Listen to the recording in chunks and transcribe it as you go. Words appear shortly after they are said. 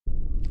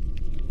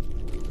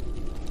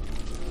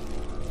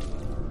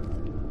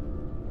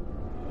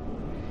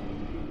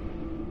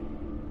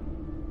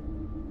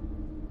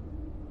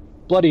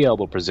Bloody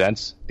Elbow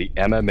presents the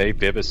MMA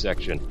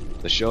Vivisection,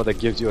 the show that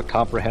gives you a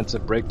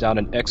comprehensive breakdown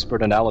and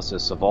expert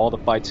analysis of all the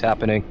fights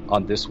happening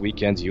on this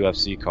weekend's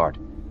UFC card.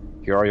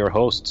 Here are your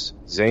hosts,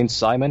 Zane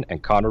Simon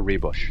and Connor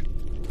Rebush.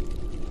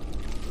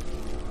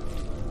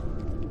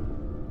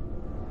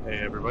 Hey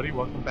everybody,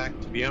 welcome back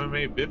to the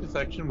MMA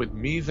Vivisection with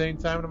me, Zane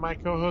Simon, and my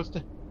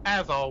co-host,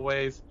 as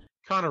always,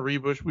 Connor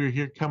Rebush. We're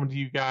here coming to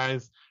you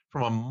guys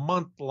from a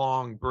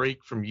month-long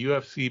break from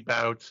UFC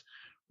bouts,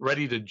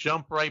 ready to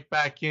jump right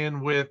back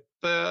in with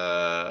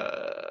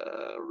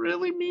the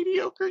really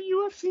mediocre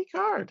UFC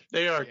card.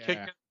 They are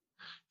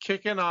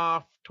kicking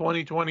off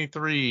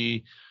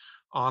 2023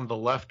 on the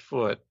left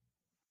foot.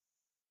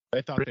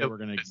 They thought they were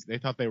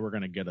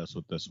gonna get us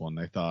with this one.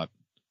 They thought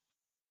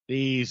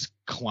these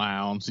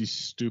clowns, these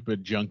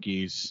stupid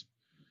junkies,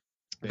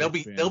 they'll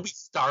be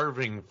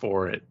starving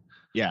for it.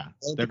 Yeah,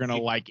 they're gonna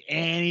like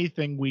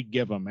anything we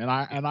give them. And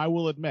I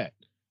will admit,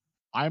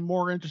 I'm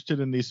more interested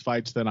in these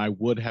fights than I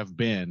would have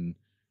been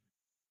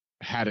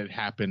had it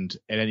happened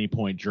at any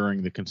point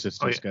during the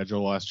consistent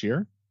schedule last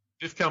year.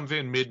 This comes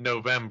in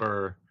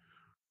mid-November.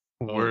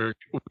 We'd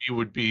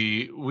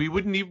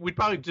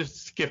probably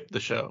just skip the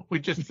show.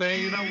 We'd just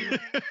say,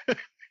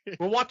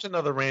 we'll watch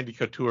another Randy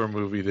Couture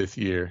movie this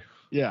year.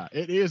 Yeah,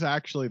 it is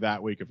actually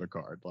that week of a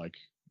card. Like,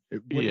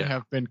 it wouldn't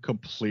have been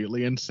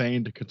completely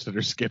insane to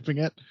consider skipping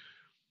it.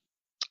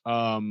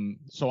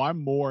 So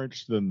I'm more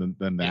interested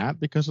than that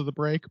because of the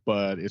break,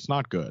 but it's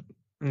not good.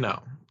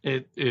 No,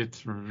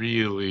 it's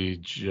really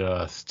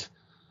just.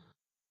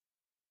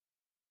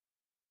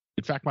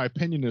 In fact, my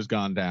opinion has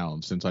gone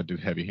down since I did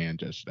Heavy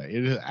Hand yesterday.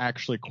 It is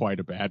actually quite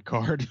a bad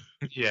card.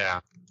 Yeah.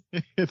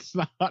 It's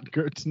not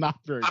good. It's not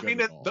very good. I mean,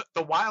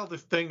 the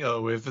wildest thing,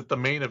 though, is that the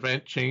main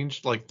event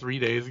changed like 3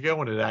 days ago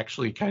and it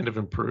actually kind of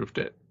improved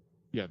it.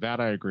 Yeah,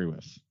 that I agree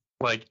with.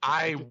 Like,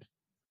 I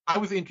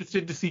was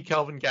interested to see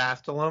Kelvin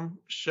Gastelum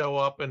show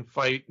up and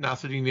fight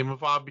Nasruddin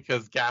Imavov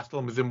because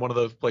Gastelum is in one of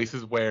those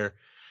places where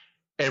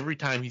every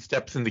time he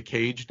steps in the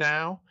cage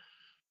now,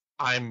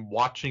 I'm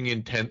watching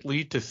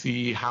intently to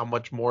see how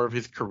much more of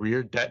his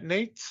career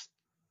detonates.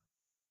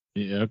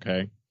 Yeah,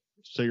 okay.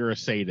 So you're a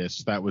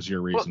sadist. That was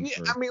your reason. Well,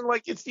 I mean,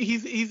 like,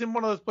 he's in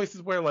one of those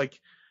places where, like,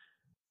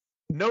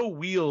 no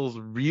wheels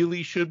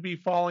really should be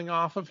falling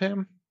off of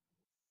him.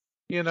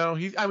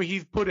 He's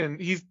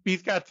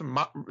got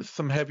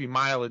some heavy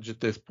mileage at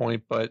this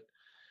point, but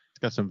he's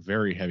got some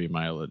very heavy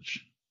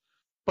mileage.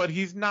 But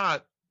he's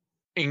not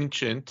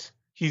ancient.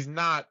 He's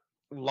not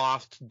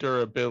lost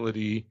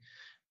durability,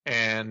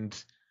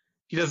 and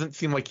he doesn't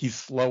seem like he's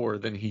slower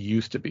than he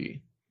used to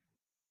be.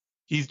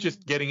 He's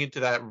just getting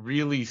into that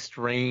really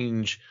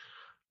strange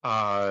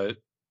twilight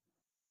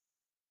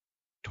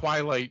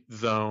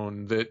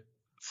zone that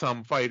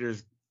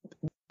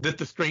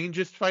the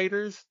strangest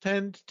fighters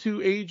tend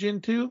to age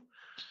into,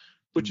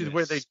 which is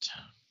where they.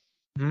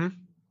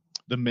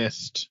 The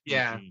mist.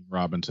 Yeah.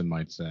 Robinson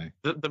might say.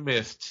 The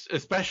mist,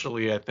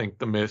 especially, I think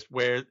the mist,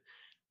 where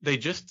they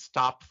just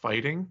stop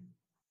fighting.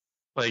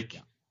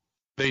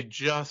 They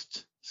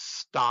just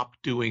stop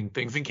doing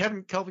things. And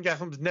Kelvin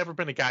Gastelum's never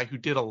been a guy who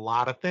did a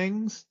lot of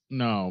things.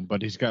 No, but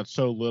he's got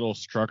so little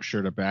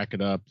structure to back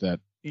it up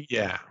that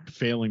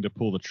failing to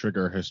pull the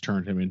trigger has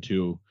turned him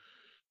into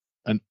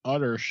an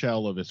utter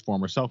shell of his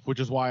former self,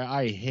 which is why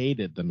I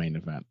hated the main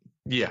event.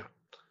 Yeah.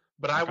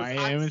 But I'm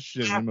fascinated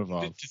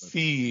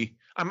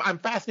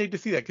to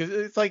see that because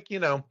it's like,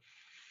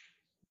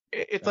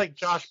 it's like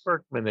Josh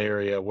Berkman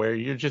area where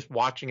you're just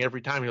watching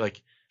every time. You're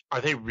like, are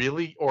they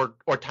really, or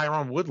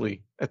Tyron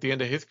Woodley at the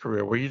end of his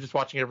career, where you're just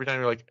watching every time.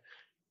 You're like,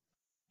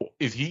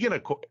 is he gonna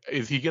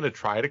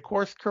try to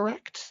course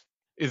correct?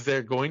 Is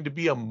there going to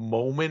be a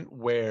moment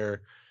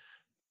where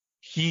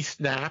he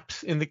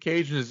snaps in the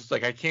cage and is just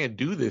like, I can't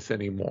do this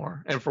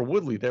anymore? And for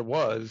Woodley, there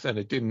was, and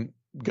it didn't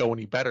go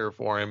any better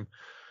for him.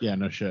 Yeah,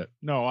 no shit.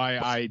 No,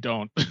 I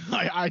don't.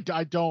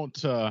 I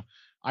don't.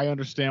 I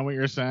understand what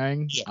you're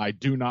saying. Yeah. I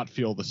do not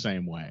feel the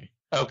same way.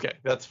 Okay,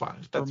 that's fine.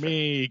 For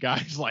me,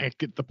 guys,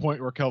 like at the point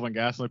where Kelvin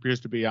Gastelum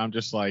appears to be, I'm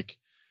just like,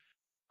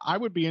 I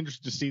would be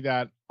interested to see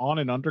that on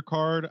an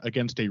undercard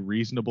against a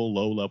reasonable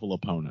low-level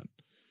opponent.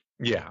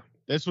 Yeah.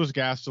 This was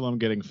Gastelum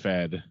getting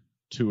fed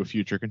to a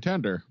future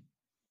contender.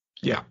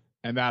 Yeah.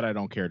 And that I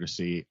don't care to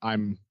see.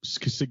 I'm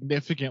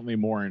significantly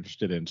more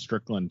interested in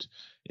Strickland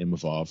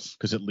Imavov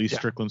because at least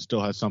Strickland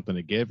still has something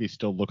to give. He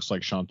still looks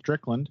like Sean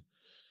Strickland.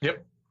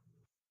 Yep.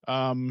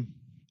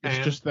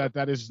 It's just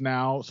that is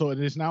now, so it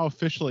is now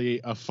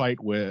officially a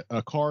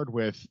card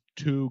with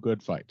two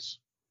good fights.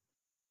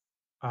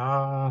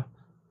 Because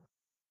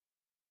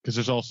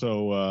there's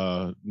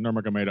also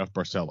Nurmagomedov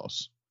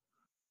Barcelos.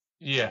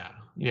 Yeah.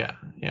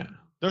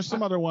 There's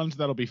some other ones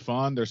that'll be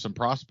fun. There's some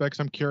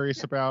prospects I'm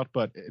curious about,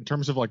 but in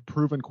terms of like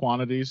proven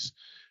quantities,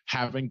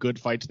 having good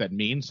fights that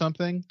mean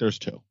something, there's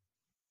two.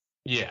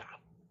 Yeah,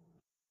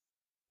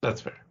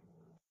 that's fair.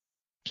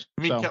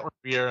 I mean, Kettler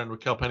Vieira and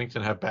Raquel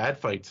Pennington have bad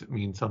fights that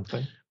mean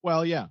something.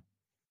 Well, yeah.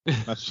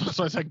 That's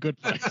I said good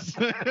fights.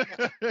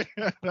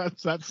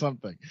 that's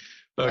something.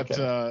 But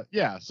Okay.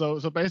 yeah, so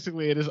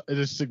basically it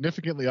is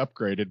significantly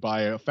upgraded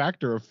by a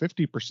factor of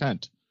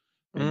 50%,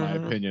 in my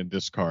opinion,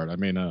 this card. I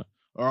mean, or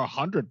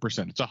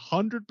 100%. It's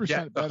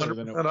 100% better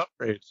 100%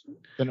 upgrade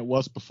than it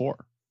was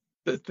before.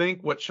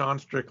 Think what Sean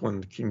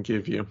Strickland can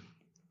give you.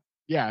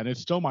 Yeah, and it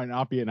still might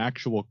not be an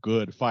actual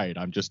good fight.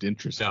 I'm just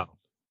interested. No.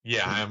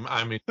 Yeah,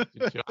 I'm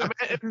interested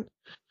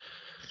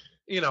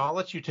too. I'll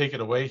let you take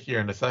it away here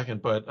in a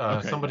second, but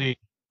Okay, somebody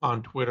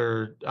on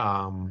Twitter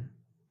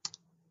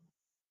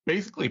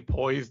basically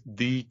posed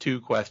the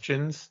two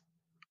questions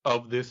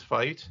of this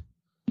fight.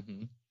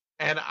 Mm-hmm.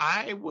 And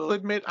I will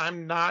admit I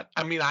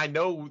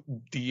know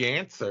the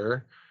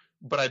answer,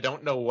 but I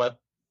don't know what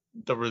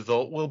the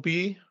result will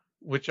be,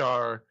 which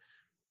are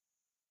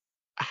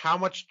how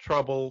much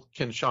trouble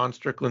can Sean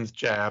Strickland's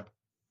jab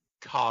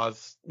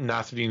cause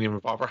Nasruddin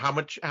Imavov, or how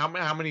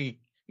many,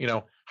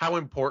 how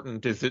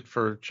important is it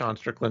for Sean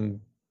Strickland,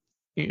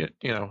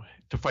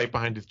 to fight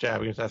behind his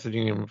jab against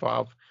Nasruddin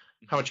Imavov?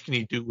 How much can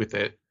he do with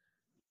it?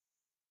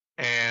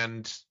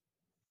 And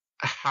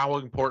how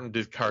important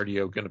is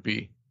cardio going to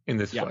be in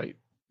this fight?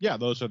 Yeah,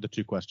 those are the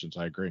two questions.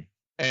 I agree.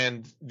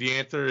 And the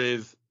answer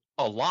is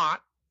a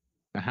lot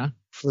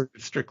for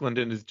Strickland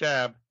and his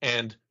jab,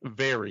 and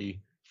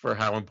very for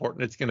how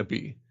important it's going to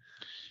be.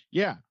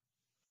 Yeah.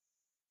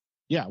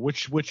 Yeah,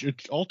 which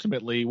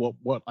ultimately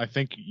what I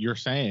think you're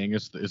saying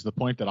is the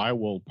point that I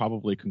will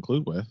probably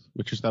conclude with,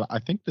 which is that I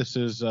think this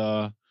is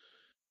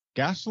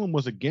Gastelum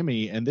was a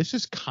gimme, and this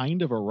is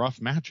kind of a rough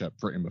matchup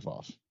for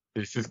Imavov.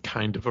 This is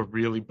kind of a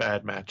really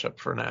bad matchup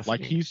for Nasruddin.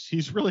 Like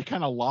he's really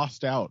kind of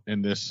lost out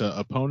in this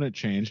opponent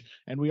change,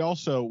 and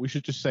we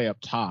should just say up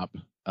top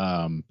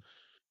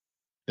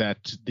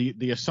that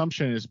the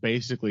assumption is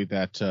basically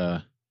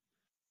that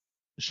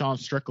Sean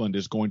Strickland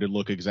is going to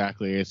look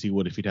exactly as he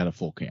would if he'd had a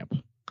full camp.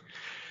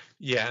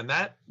 Yeah, and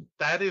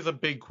that is a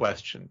big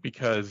question,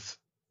 because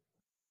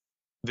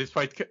this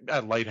fight's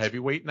at light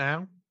heavyweight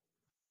now.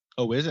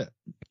 Oh, is it?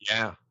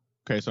 Yeah.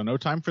 Okay, so no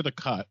time for the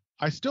cut.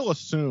 I still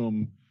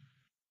assume.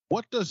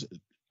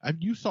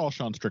 You saw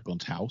Sean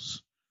Strickland's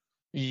house?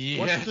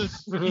 Yeah.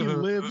 He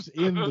lives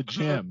in the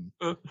gym.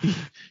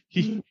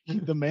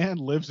 The man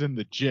lives in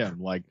the gym.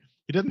 Like,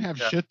 he doesn't have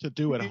shit to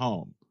do at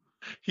home.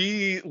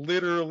 He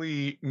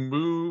literally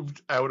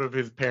moved out of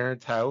his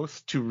parents'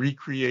 house to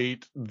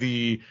recreate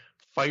the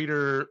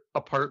fighter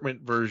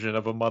apartment version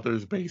of a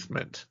mother's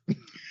basement.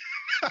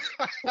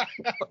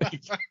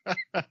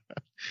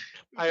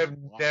 I have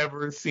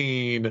never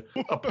seen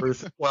a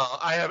person. Well,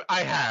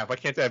 I have. I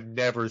can't say I've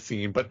never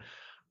seen, but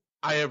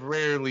I have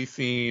rarely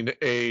seen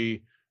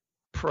a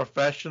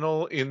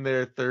professional in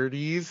their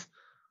 30s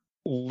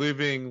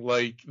living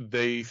like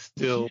they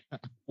still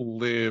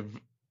live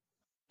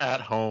at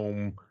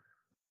home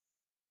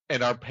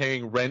and are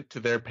paying rent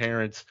to their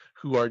parents,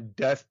 who are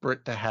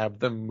desperate to have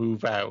them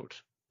move out.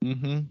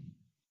 Mm-hmm.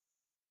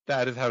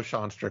 That is how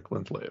Sean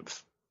Strickland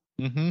lives.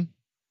 Mm-hmm.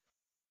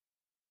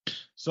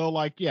 So,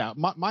 like, yeah,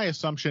 my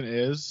assumption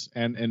is,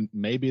 and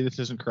maybe this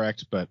isn't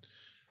correct, but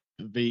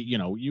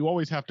you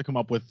always have to come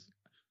up with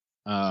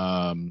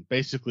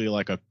basically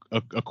like a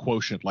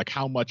quotient, like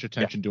how much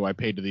attention do I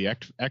pay to the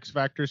X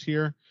factors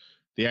here?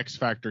 The X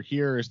factor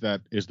here is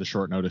the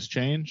short notice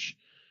change.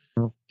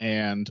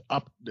 And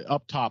up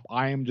top,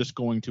 I am just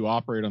going to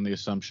operate on the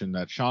assumption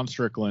that Sean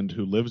Strickland,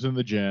 who lives in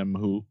the gym,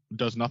 who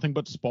does nothing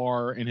but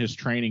spar in his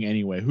training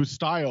anyway, whose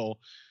style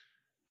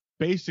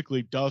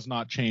basically does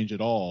not change at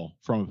all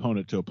from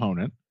opponent to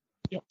opponent.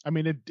 Yep. I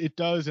mean, it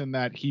does in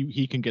that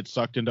he can get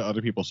sucked into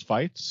other people's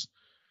fights,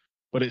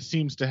 but it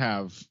seems to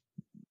have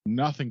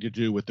nothing to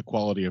do with the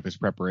quality of his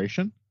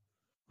preparation.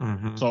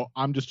 Mm-hmm. So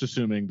I'm just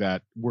assuming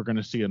that we're going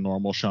to see a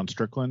normal Sean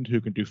Strickland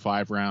who can do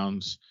 5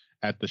 rounds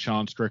at the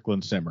Sean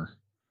Strickland simmer.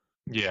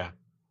 Yeah.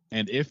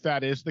 And if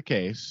that is the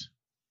case,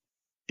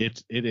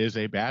 it is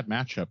a bad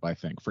matchup, I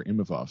think, for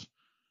Imavov.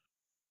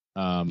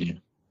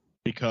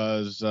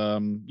 Because,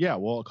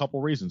 a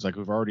couple reasons, like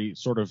we've already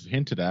sort of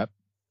hinted at.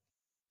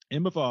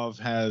 Imavov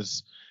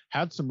has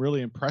had some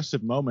really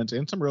impressive moments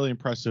and some really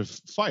impressive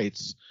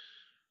fights.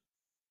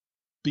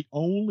 The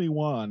only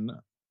one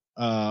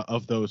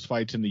of those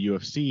fights in the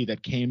UFC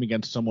that came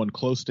against someone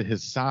close to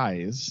his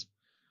size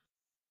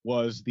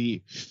was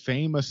the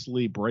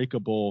famously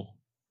breakable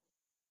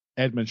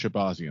Edmund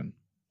Shabazian.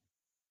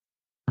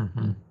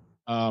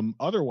 Mm-hmm.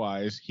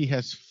 Otherwise, he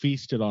has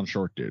feasted on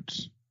short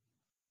dudes.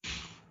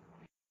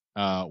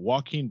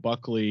 Joaquin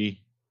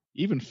Buckley,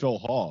 even Phil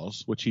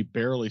Hawes, which he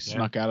barely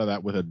snuck out of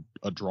that with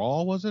a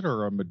draw, was it,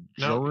 or a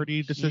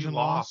majority decision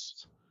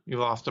loss? He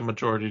lost a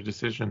majority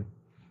decision.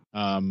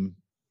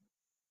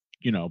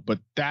 But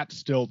that's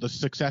still the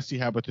success he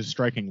had with his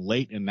striking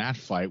late in that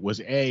fight was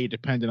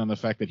dependent on the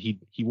fact that he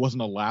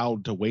wasn't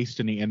allowed to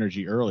waste any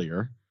energy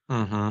earlier.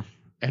 Mm-hmm.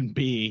 And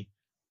B,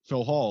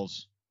 Phil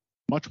Hawes,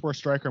 much more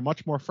striker,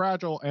 much more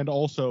fragile, and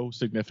also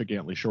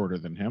significantly shorter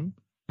than him.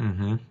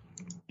 Mm-hmm.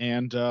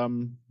 And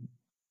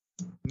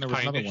there was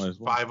another one as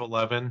well.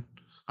 5'11".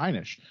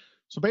 Heinisch.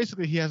 So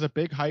basically, he has a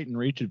big height and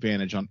reach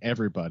advantage on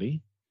everybody.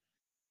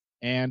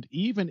 And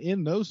even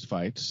in those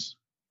fights,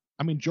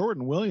 I mean,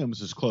 Jordan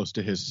Williams is close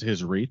to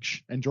his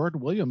reach, and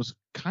Jordan Williams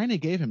kind of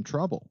gave him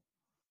trouble.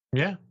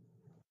 Yeah.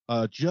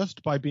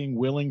 Just by being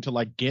willing to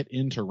like get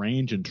into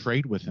range and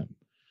trade with him.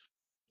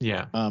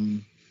 Yeah.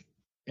 And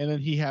then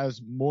he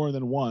has more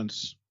than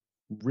once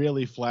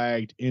really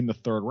flagged in the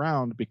third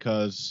round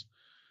because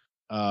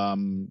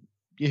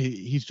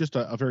he's just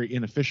a very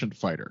inefficient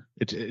fighter.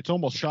 It's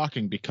almost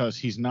shocking because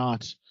he's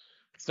not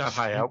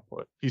high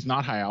output. He's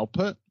not high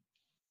output.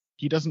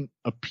 He doesn't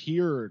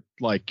appear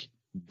like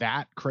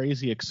that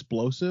crazy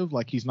explosive.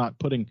 Like he's not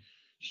putting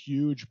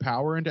huge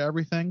power into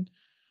everything.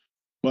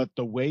 But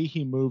the way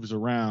he moves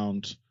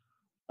around,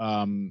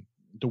 the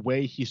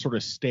way he sort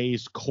of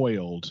stays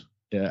coiled,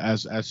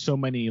 as so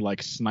many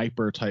like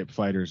sniper type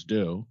fighters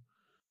do,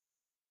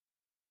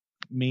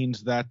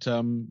 means that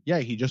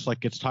he just like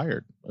gets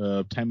tired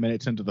 10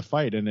 minutes into the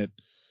fight, and it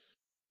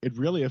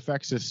really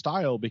affects his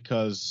style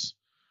because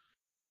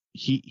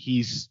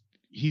he's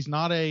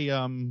not a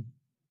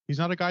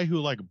guy who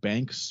like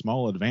banks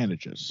small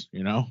advantages,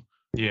 you know?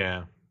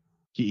 Yeah.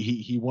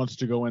 He wants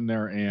to go in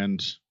there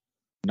and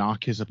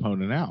knock his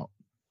opponent out.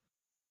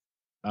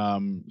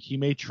 He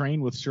may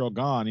train with Cyril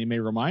Gane. He may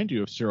remind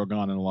you of Cyril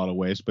Gane in a lot of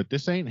ways, but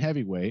this ain't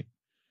heavyweight,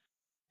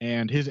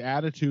 and his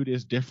attitude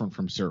is different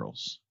from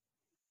Cyril's.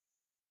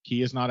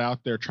 He is not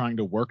out there trying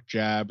to work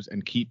jabs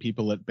and keep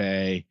people at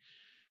bay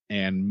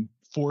and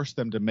force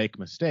them to make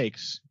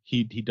mistakes.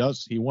 He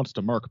wants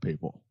to murk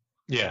people.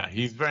 Yeah,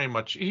 he's very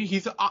much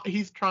he's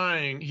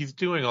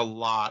doing a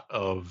lot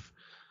of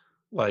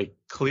like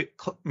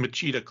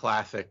Machida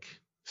classic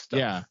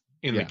stuff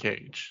in the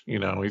cage. You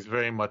know, he's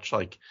very much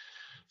like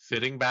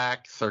sitting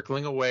back,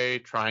 circling away,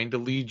 trying to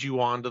lead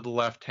you onto the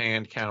left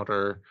hand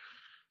counter,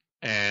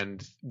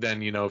 and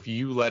then, you know, if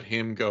you let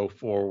him go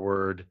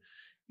forward,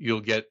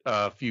 you'll get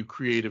a few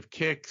creative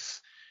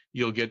kicks,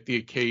 you'll get the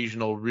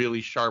occasional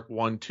really sharp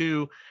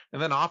 1-2,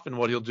 and then often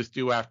what he'll just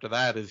do after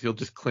that is he'll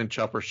just clinch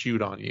up or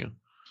shoot on you.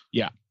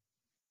 Yeah.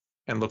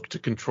 And look to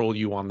control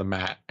you on the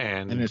mat.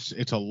 And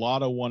it's a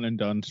lot of one and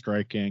done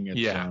striking.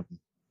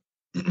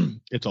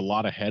 It's a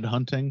lot of head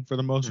hunting for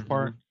the most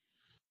part.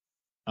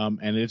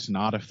 And it's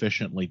not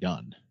efficiently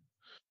done.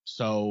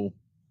 So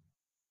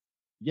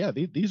yeah,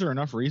 these are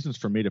enough reasons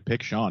for me to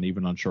pick Sean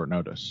even on short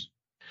notice.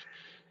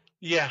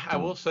 Yeah, I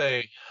will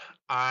say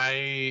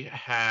I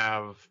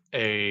have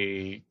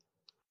a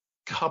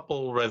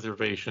couple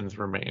reservations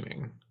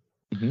remaining.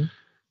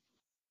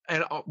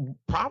 And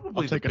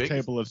probably I'll take a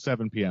table of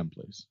 7 p.m.,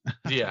 please.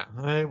 Yeah,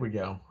 there we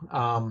go.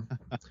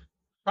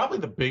 Probably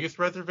the biggest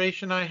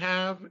reservation I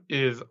have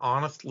is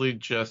honestly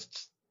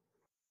just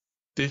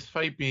this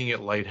fight being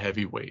at light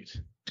heavyweight.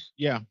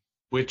 Yeah.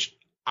 Which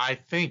I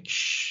think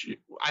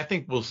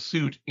will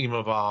suit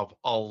IMAVOV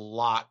a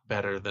lot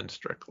better than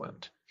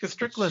Strickland. Because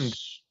Strickland,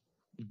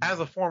 as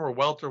a former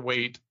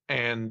welterweight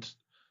and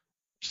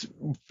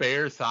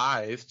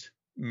fair-sized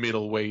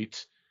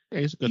middleweight. Yeah,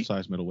 he's a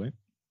good-sized middleweight.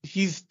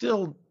 He's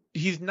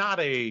not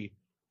a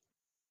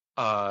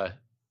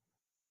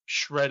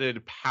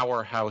shredded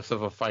powerhouse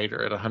of a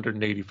fighter at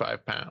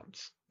 185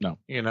 pounds. No.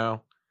 You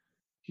know?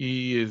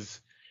 He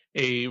is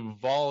a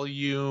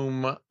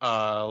volume,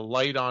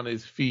 light on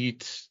his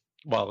feet.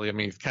 Well, I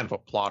mean, he's kind of a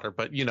plotter,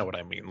 but you know what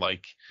I mean.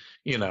 Like,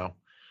 you know,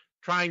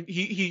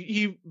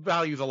 he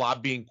values a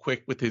lot being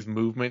quick with his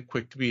movement,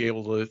 quick to be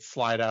able to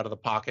slide out of the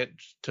pocket,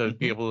 to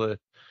be able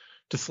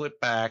to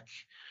slip back,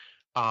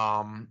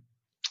 and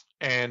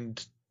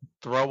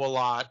throw a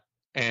lot,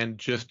 and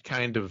just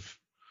kind of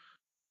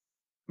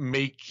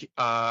make,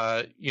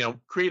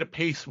 create a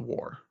pace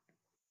war.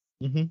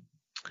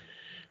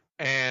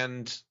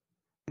 And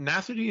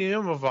Nasruddin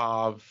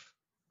Imavov,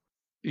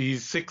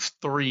 he's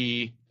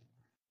 6'3".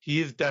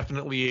 He is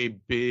definitely a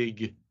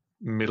big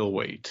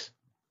middleweight.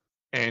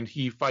 And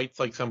he fights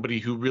like somebody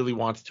who really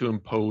wants to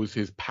impose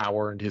his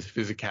power and his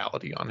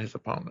physicality on his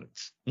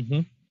opponents.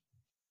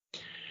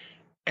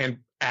 And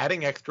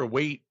adding extra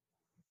weight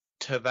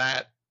to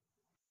that,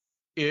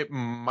 it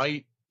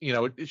might,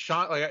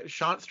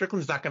 Sean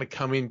Strickland's not going to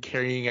come in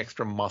carrying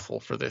extra muscle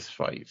for this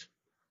fight.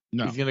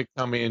 No. He's going to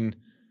come in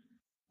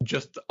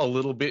just a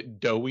little bit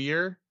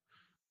doughier,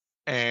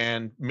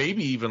 and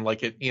maybe even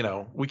like I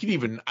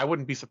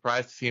wouldn't be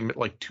surprised to see him at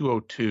like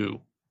 202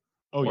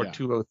 or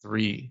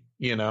 203,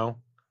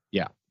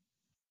 Yeah.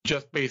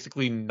 Just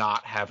basically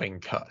not having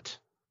cut.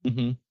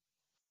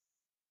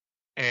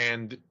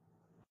 And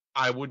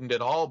I wouldn't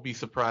at all be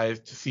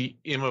surprised to see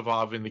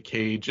Imavov in the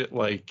cage at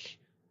like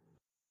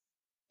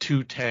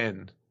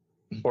 210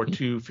 or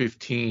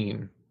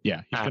 215.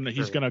 Yeah,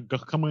 he's gonna go,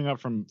 coming up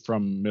from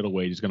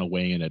middleweight. He's gonna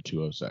weigh in at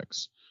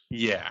 206.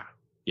 Yeah.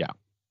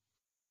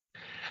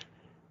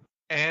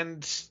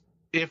 And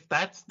if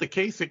that's the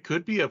case, it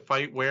could be a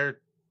fight where,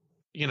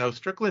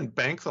 Strickland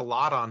banks a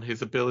lot on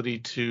his ability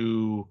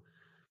to,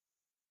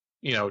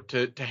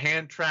 to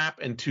hand trap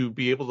and to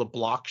be able to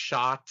block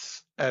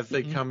shots as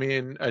they come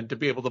in, to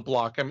be able to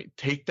block,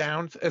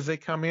 takedowns as they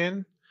come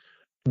in,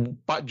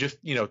 but just,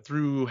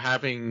 through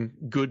having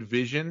good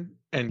vision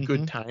and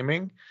good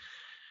timing.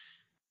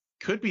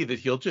 could be that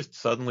he'll just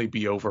suddenly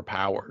be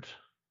overpowered.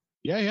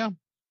 Yeah.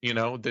 You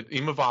know, that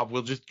Imavov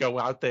will just go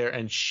out there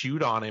and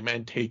shoot on him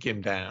and take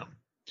him down.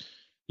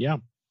 Yeah.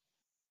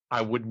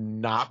 I would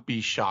not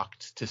be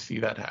shocked to see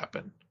that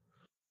happen.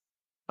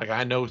 Like,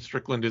 I know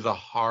Strickland is a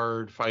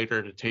hard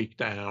fighter to take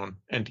down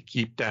and to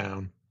keep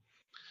down,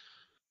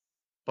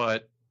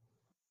 but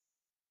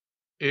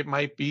it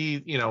might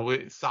be, you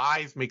know,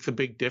 size makes a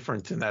big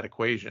difference in that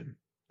equation.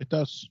 It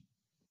does.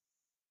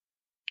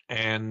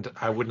 And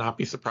I would not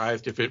be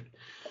surprised if it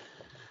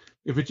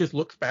just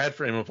looks bad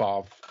for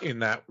Imavov in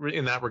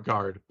that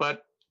regard.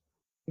 But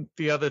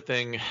the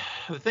thing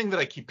that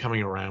I keep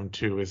coming around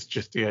to is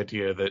just the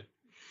idea that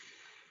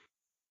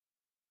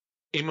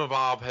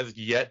Imavov has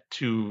yet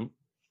to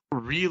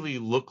really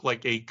look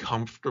like a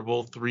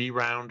comfortable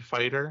 3-round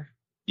fighter.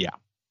 Yeah.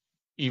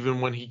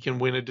 Even when he can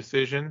win a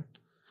decision.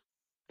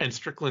 And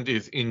Strickland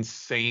is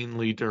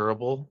insanely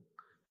durable.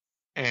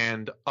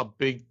 And a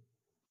big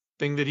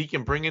thing that he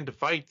can bring into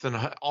fights, and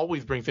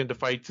always brings into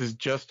fights, is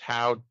just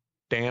how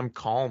damn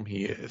calm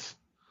he is.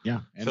 Yeah,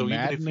 and so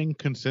maddening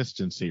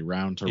consistency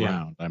round to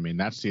round. I mean,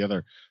 that's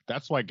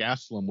why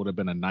Gastelum would have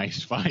been a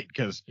nice fight,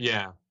 because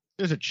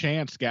there's a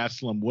chance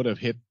Gastelum would have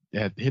hit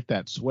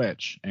that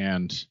switch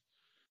and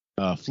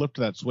flipped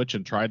that switch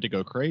and tried to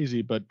go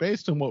crazy. But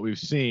based on what we've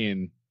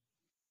seen,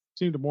 it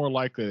seemed more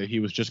likely that he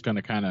was just going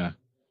to kind of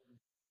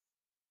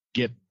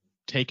get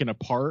taken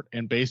apart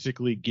and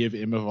basically give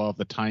Imavov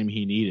the time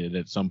he needed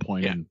at some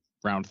point in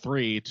round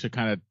 3 to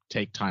kind of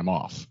take time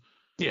off.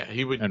 Yeah,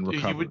 they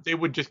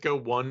would just go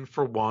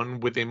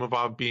 1-for-1 with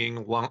Imavov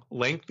being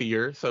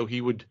lengthier, so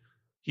he would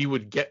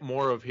get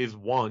more of his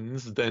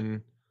ones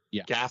than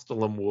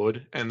Gastelum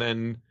would, and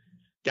then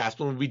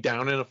Gastelum would be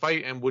down in a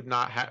fight and would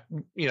not have,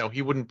 you know,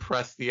 he wouldn't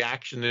press the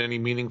action in any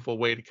meaningful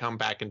way to come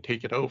back and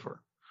take it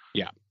over.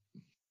 Yeah.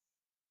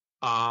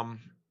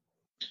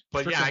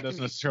 But Strickland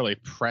doesn't necessarily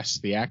press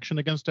the action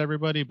against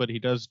everybody, but he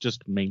does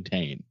just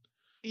maintain.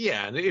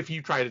 Yeah, and if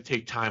you try to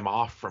take time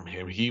off from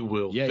him, he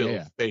will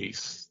fill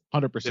space.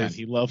 100%.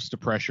 He loves to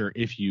pressure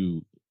if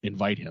you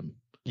invite him.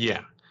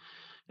 Yeah.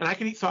 And I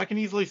can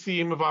easily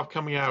see Imavov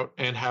coming out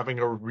and having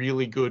a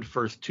really good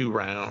first 2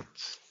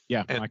 rounds.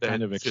 Yeah, and I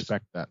kind of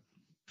expect that.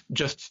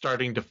 Just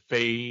starting to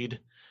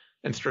fade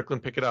and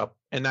Strickland pick it up.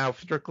 And now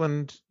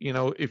Strickland, you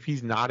know, if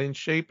he's not in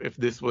shape, if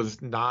this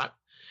was not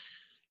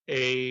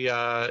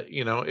a,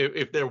 you know,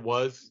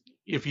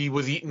 if he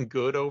was eating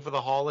good over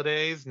the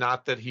holidays,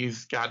 not that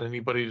he's got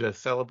anybody to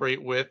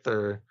celebrate with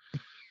or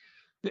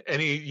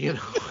any, you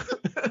know,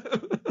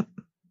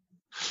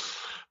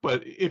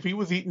 but if he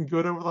was eating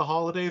good over the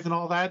holidays and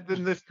all that,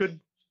 then this could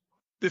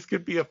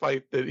be a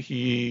fight that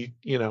he,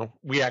 you know,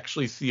 we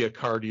actually see a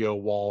cardio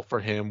wall for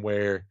him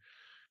where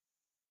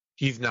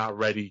he's not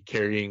ready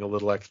carrying a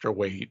little extra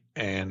weight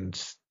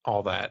and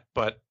all that.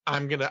 But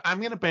I'm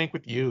gonna bank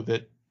with you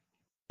that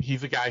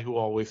he's a guy who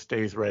always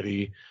stays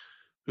ready,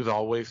 who's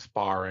always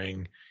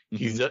sparring.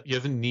 Mm-hmm. He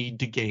doesn't need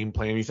to game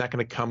plan. He's not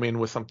going to come in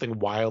with something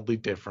wildly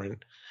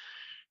different.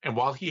 And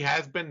while he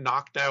has been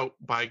knocked out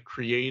by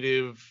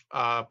creative,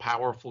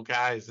 powerful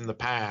guys in the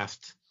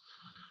past,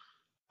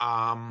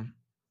 I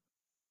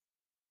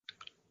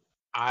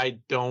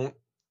don't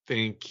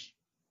think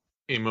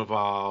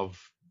Imavov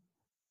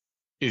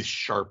is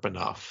sharp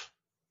enough.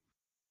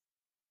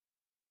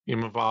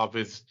 Imavov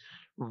has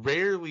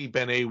rarely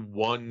been a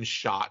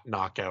one-shot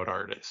knockout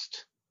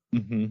artist.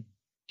 Mm-hmm.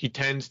 He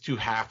tends to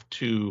have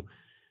to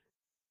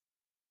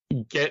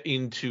get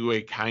into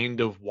a kind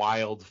of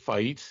wild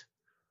fight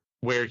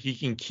where he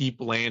can keep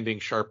landing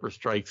sharper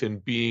strikes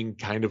and being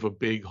kind of a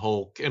big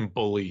hulk and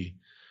bully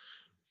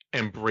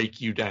and break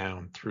you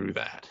down through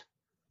that.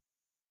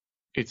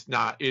 It's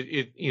not,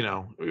 you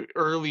know,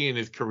 early in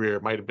his career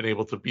might have been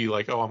able to be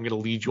like, oh, I'm going to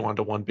lead you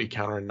onto one big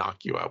counter and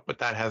knock you out. But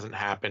that hasn't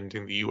happened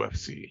in the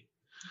UFC.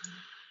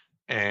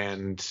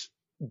 And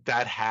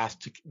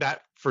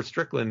that for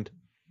Strickland,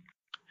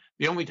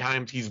 the only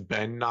times he's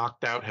been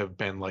knocked out have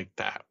been like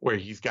that, where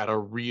he's got a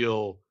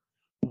real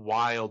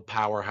wild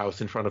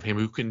powerhouse in front of him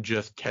who can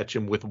just catch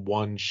him with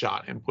one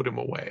shot and put him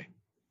away.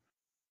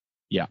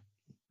 Yeah.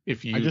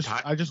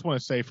 I just want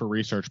to say for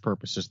research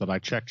purposes that I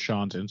checked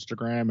Sean's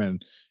Instagram,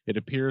 and it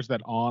appears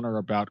that on or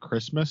about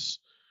Christmas,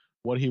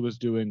 what he was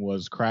doing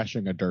was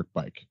crashing a dirt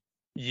bike.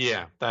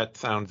 Yeah, that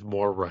sounds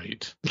more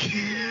right.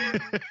 He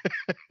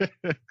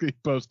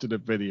posted a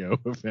video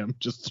of him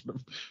just sort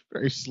of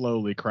very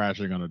slowly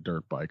crashing on a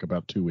dirt bike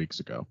about 2 weeks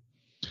ago.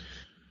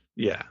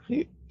 Yeah,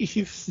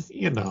 he's,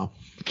 you know.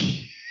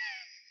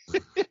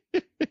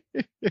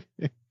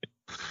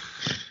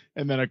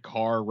 And then a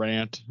car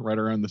rant right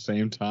around the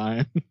same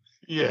time.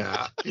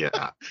 Yeah.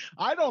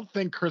 I don't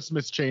think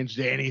Christmas changed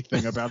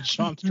anything about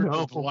Sean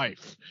Strickland's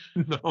life.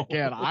 No.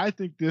 Again, I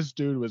think this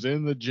dude was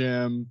in the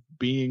gym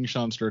being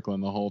Sean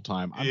Strickland the whole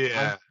time.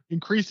 I'm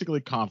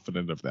increasingly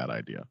confident of that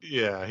idea.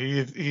 Yeah,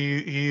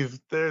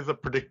 he's there's a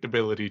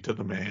predictability to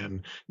the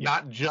man,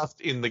 not just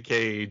in the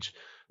cage,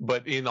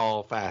 but in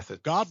all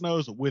facets. God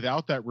knows,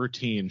 without that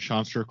routine,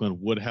 Sean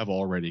Strickland would have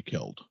already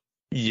killed.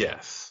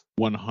 Yes.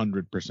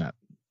 100%.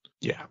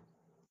 Yeah.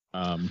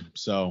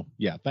 So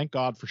yeah, thank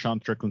God for Sean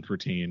Strickland's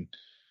routine,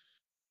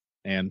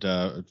 and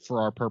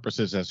for our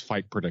purposes as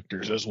fight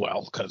predictors as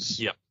well,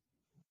 because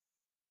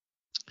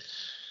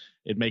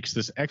it makes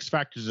this, X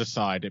factors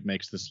aside, it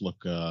makes this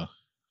look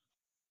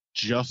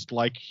just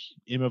like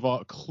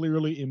IMAVOV,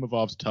 clearly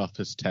IMAVOV's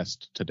toughest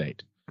test to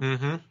date.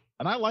 Mm-hmm.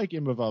 And I like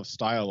IMAVOV's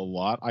style a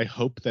lot. I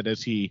hope that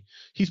as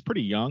he's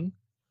pretty young.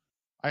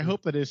 I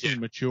hope that as he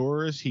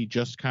matures, he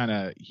just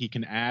he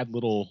can add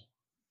little,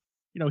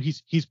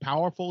 he's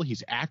powerful,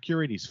 he's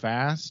accurate, he's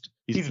fast,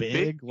 he's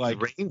big, he's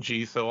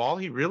rangy. So all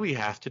he really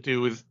has to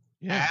do is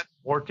add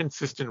more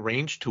consistent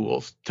range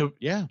tools to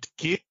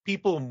give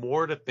people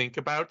more to think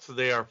about, so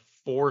they are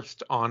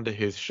forced onto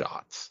his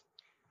shots.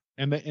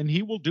 And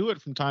he will do it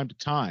from time to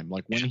time.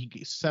 Like when he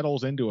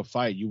settles into a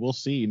fight, you will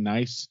see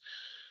nice.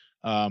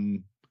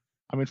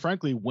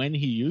 Frankly, when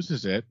he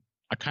uses it,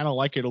 I kind of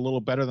like it a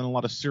little better than a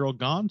lot of Cyril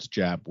Gane's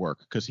jab work,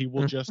 because he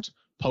will just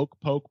poke,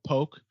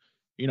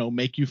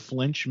 make you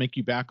flinch, make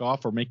you back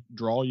off, or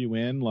draw you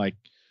in, like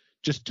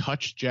just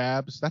touch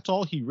jabs. That's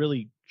all he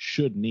really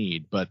should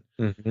need, but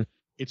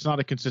it's not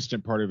a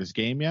consistent part of his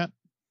game yet.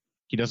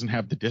 He doesn't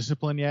have the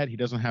discipline yet. He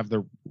doesn't have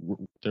the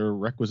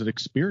requisite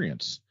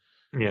experience.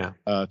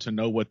 To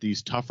know what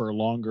these tougher,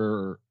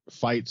 longer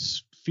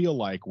fights feel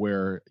like,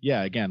 where,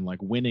 again,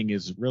 like winning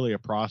is really a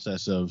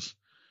process of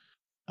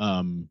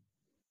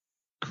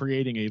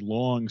creating a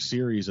long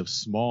series of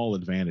small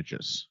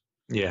advantages.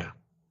 Until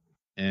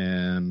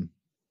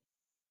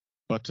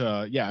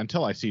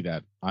I see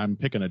that, I'm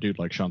picking a dude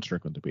like Sean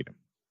Strickland to beat him.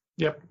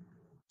 Yep,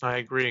 I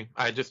agree.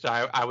 I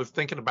was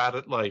thinking about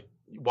it, like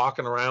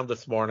walking around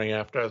this morning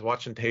after I was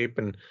watching tape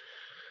and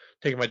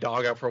taking my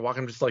dog out for a walk.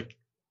 I'm just like,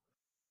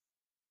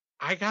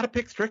 I gotta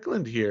pick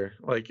Strickland here.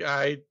 Like,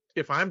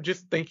 if I'm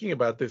just thinking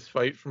about this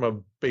fight from a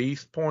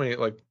base point,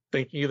 like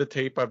thinking of the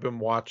tape I've been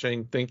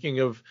watching, thinking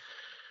of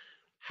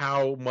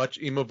how much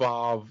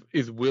IMAVOV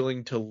is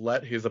willing to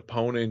let his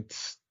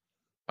opponents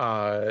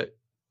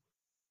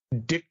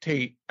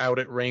dictate out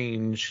at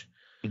range,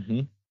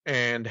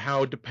 and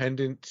how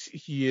dependent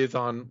he is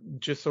on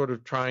just sort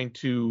of trying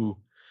to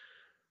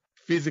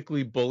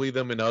physically bully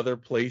them in other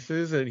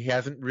places, and he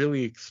hasn't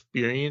really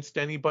experienced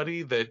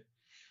anybody that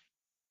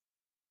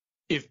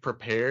is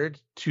prepared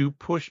to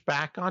push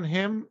back on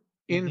him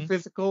in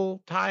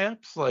physical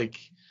tie-ups. Like,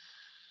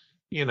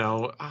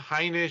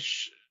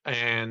 Heinisch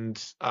and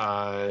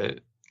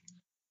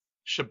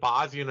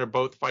Shabazian are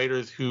both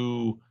fighters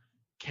who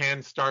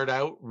can start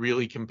out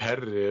really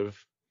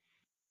competitive,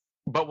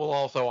 but will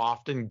also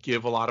often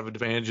give a lot of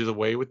advantages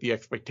away with the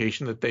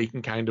expectation that they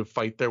can kind of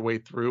fight their way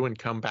through and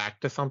come back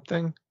to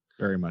something.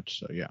 Very much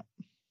so, yeah.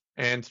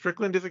 And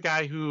Strickland is a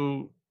guy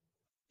who,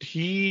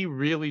 he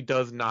really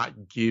does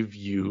not give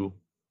you...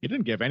 He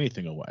didn't give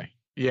anything away.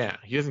 Yeah,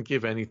 he doesn't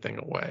give anything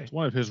away. It's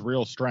one of his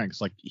real strengths.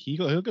 Like,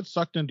 he'll get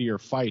sucked into your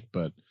fight,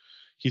 but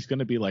he's going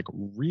to be like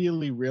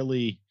really,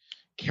 really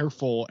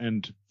careful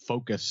and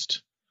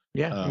focused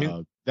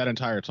that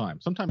entire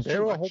time. Sometimes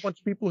there were a whole bunch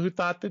of people who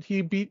thought that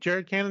he beat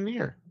Jared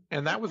Cannonier,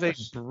 and that was a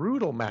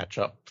brutal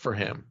matchup for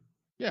him.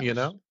 Yeah.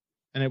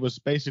 And it was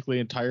basically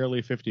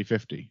entirely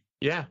 50-50.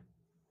 Yeah.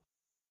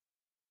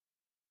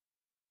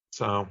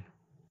 So,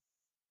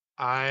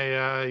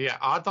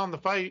 odds on the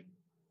fight.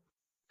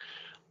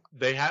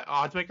 They had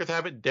odds makers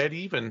have it dead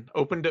even.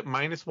 Opened at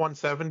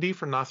 -170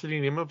 for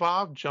Nasruddin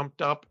Imavov,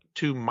 jumped up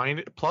to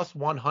plus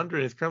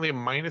 100. Is currently at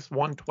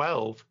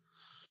 -112.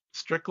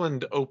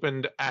 Strickland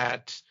opened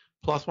at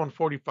plus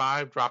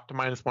 145, dropped to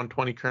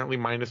 -120, currently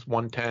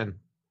 -110.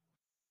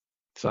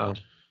 So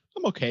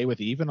I'm okay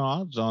with even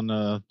odds on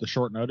the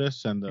short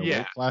notice and the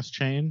weight class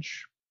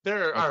change.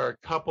 There are a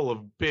couple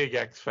of big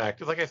X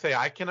factors. Like I say,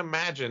 I can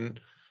imagine,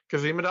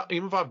 because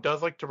Imavov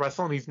does like to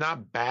wrestle, and he's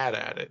not bad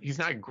at it. He's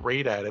not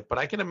great at it, but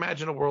I can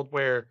imagine a world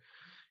where,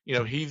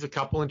 he's a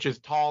couple inches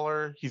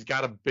taller. He's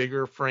got a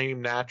bigger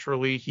frame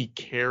naturally. He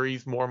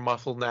carries more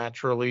muscle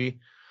naturally.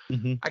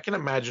 I can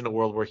imagine a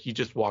world where he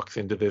just walks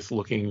into this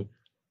looking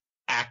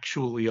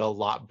actually a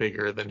lot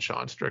bigger than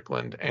Sean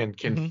Strickland and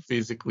can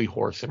physically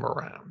horse him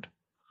around.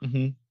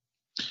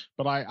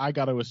 But I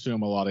got to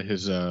assume a lot of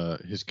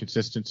his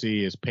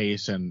consistency, his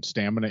pace, and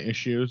stamina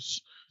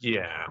issues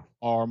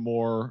are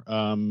more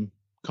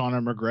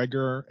Conor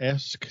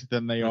McGregor-esque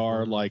than they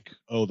are like,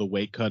 the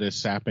weight cut is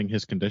sapping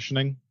his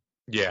conditioning.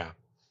 Yeah.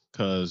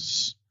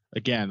 Because,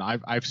 again,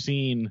 I've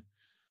seen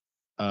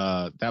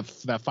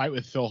that fight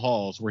with Phil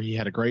Halls where he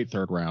had a great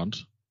third round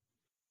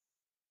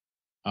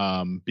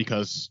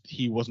because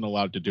he wasn't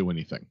allowed to do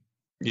anything.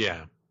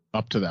 Yeah.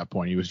 Up to that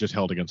point, he was just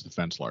held against the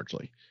fence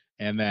largely.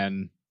 And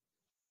then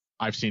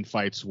I've seen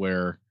fights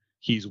where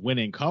he's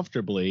winning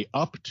comfortably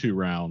up 2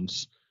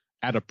 rounds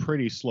at a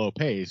pretty slow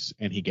pace,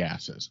 and he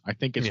gasses. I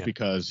think it's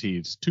because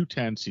he's too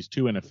tense, he's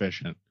too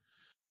inefficient,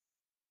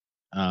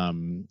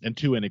 and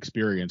too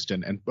inexperienced,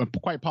 and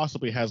quite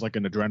possibly has like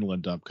an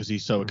adrenaline dump because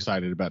he's so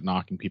excited about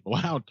knocking people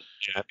out.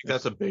 Yeah, I think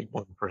that's a big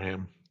one for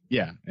him.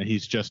 Yeah, and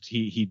he's just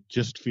he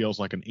just feels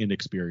like an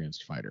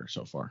inexperienced fighter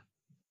so far.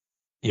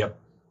 Yep.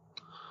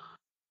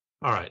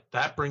 All right,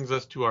 that brings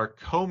us to our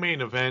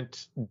co-main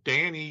event: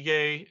 Dan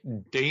Ige,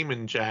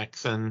 Damon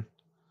Jackson,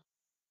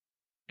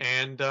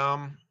 and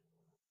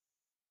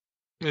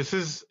this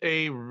is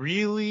a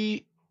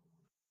really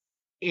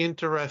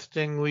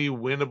interestingly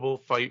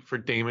winnable fight for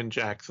Damon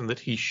Jackson that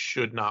he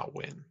should not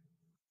win.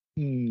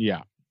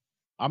 Yeah.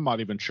 I'm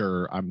not even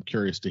sure. I'm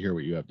curious to hear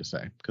what you have to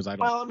say because I don't.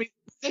 Well, I mean,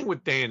 the thing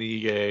with Dan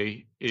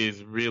Ige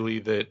is really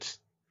that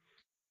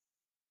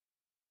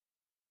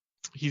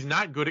he's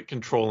not good at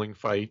controlling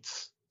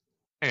fights,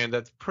 and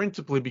that's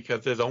principally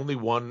because there's only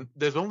one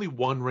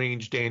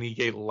range Dan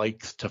Ige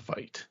likes to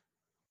fight,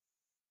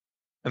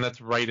 and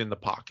that's right in the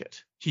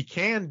pocket. He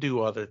can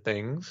do other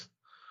things,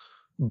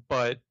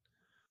 but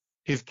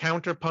his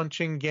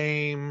counterpunching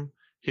game,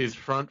 his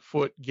front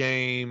foot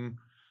game,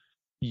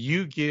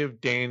 you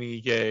give Dan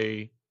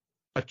Ige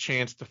a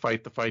chance to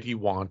fight the fight he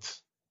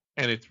wants,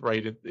 and it's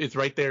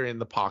right there in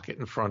the pocket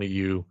in front of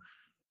you,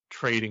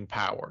 trading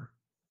power.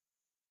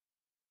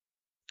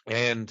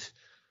 And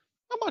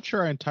I'm not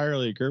sure I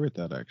entirely agree with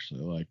that,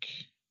 actually. Like,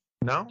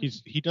 no,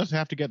 he does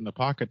have to get in the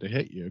pocket to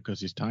hit you because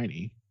he's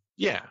tiny.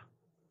 Yeah.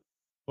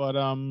 But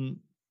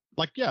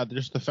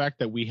just the fact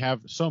that we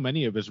have so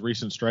many of his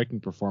recent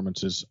striking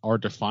performances are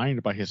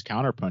defined by his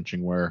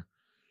counterpunching, where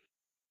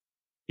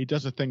he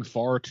does a thing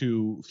far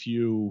too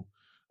few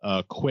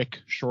quick,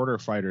 shorter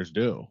fighters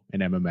do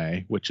in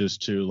MMA, which is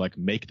to like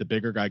make the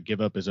bigger guy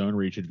give up his own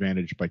reach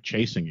advantage by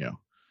chasing you.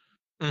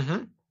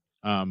 Mm-hmm.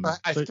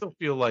 I still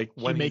feel like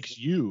when he makes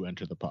you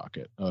enter the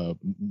pocket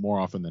more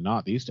often than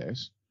not these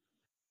days.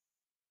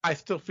 I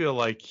still feel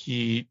like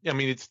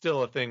it's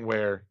still a thing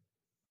where,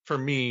 for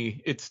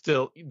me, it's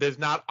still there's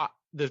not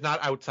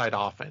outside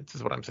offense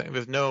is what I'm saying.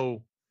 There's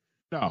no.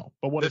 No,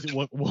 but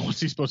what's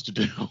he supposed to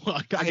do?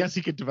 I guess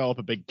he could develop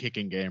a big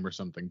kicking game or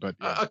something, but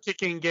yeah. A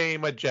kicking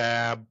game, a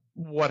jab,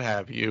 what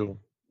have you.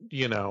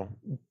 You know,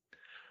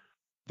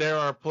 there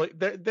are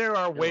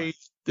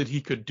ways that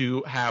he could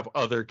have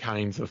other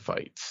kinds of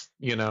fights.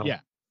 You know.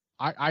 Yeah,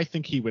 I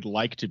think he would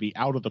like to be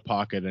out of the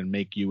pocket and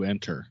make you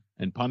enter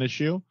and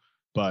punish you.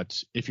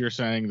 But if you're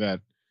saying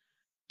that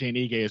Dan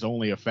Ige is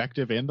only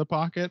effective in the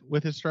pocket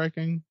with his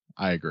striking,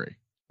 I agree.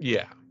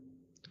 Yeah,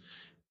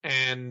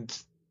 and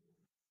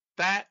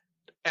that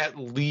at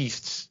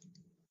least,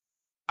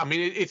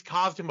 it's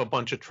caused him a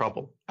bunch of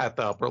trouble at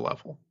the upper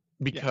level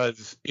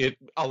because it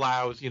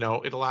allows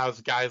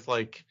guys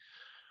like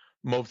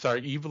Movsar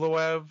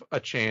Evloev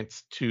a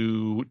chance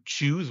to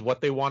choose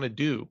what they want to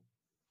do.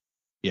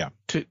 Yeah.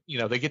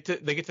 They get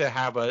to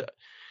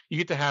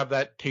have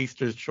that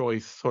taster's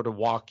choice sort of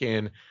walk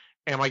in.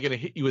 Am I going to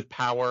hit you with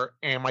power?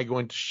 Am I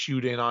going to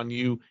shoot in on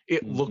you?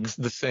 It looks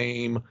the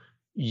same.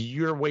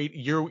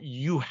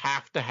 You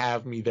have to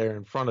have me there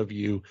in front of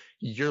you.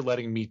 You're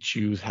letting me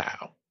choose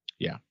how.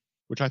 Yeah,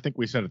 which I think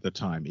we said at the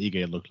time,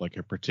 Ige looked like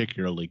a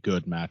particularly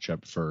good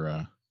matchup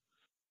for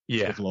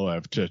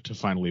Evloev to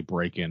finally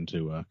break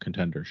into a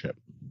contendership.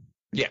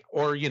 Yeah,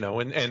 or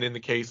and in the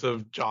case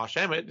of Josh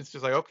Emmett, it's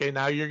just like, okay,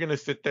 now you're going to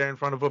sit there in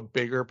front of a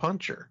bigger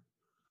puncher.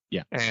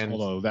 Yeah, and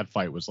although that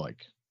fight was like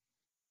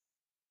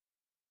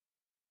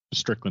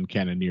Strickland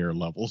Cannoneer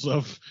levels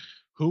of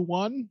who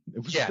won?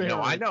 It was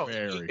I know.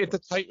 It's a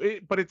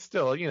tight, but it's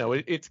still,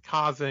 it's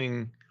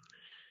causing,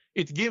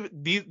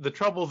 the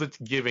troubles it's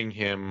giving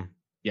him.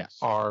 Yes.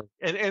 Are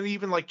and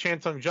even like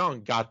Chan Sung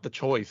Jung got the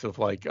choice of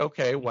like,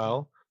 okay,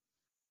 well,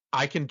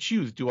 I can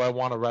choose. Do I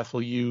want to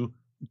wrestle you?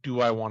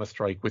 Do I want to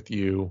strike with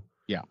you?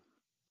 Yeah.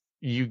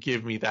 You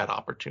give me that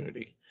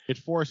opportunity. It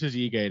forces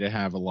Ige to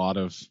have a lot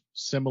of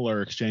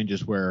similar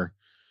exchanges where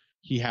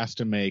he has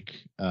to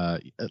make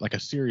like a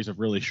series of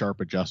really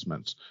sharp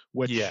adjustments,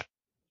 which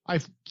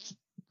I've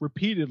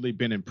repeatedly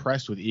been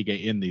impressed with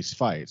Ige in these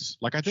fights.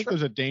 Like, I think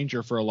there's a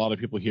danger for a lot of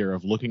people here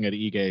of looking at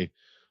Ige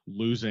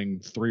losing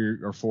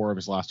 3 or 4 of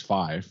his last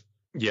 5.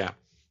 Yeah.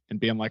 And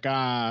being like,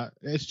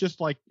 it's just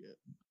like,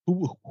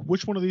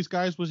 which one of these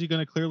guys was he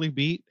going to clearly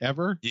beat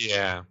ever?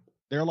 Yeah.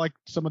 They're like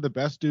some of the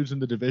best dudes in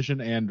the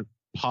division and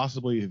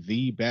possibly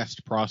the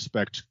best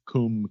prospect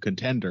cum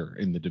contender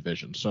in the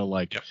division. So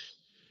like,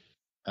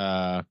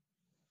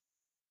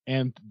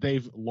 and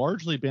they've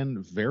largely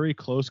been very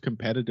close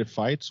competitive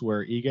fights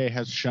where Ige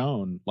has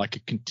shown like a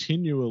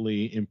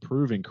continually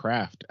improving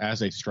craft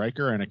as a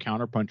striker and a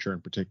counterpuncher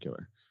in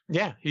particular.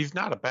 Yeah, he's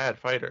not a bad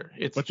fighter.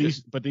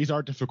 But these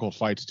are difficult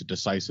fights to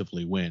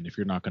decisively win if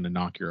you're not going to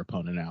knock your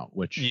opponent out,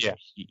 which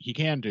he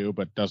can do,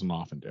 but doesn't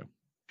often do.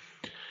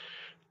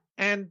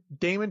 And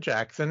Damon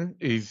Jackson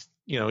is,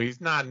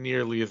 he's not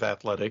nearly as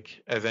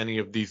athletic as any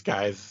of these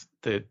guys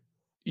that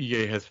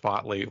Ige has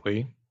fought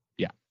lately.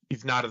 Yeah.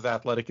 He's not as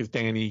athletic as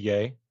Dan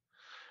Ige.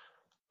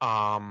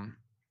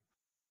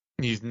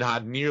 He's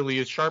not nearly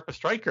as sharp a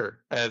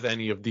striker as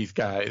any of these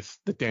guys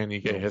that Dan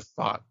Ige has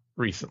fought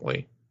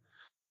recently.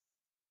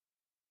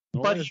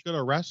 Nor as good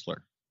a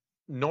wrestler.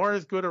 Nor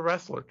as good a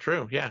wrestler,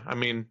 true. Yeah,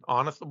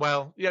 honestly,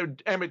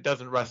 Emmett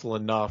doesn't wrestle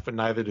enough, and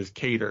neither does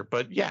Cater.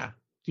 But yeah,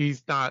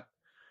 he's not.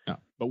 No,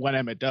 but when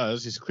Emmett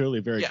does, he's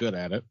clearly very good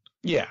at it.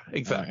 Yeah,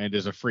 exactly. And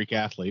is a freak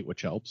athlete,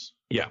 which helps.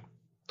 Yeah.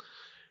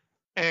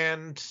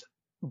 And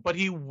but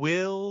he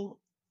will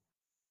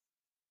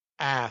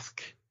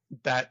ask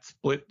that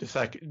split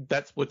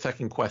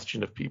second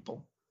question of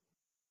people.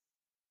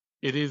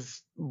 It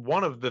is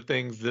one of the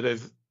things that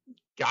has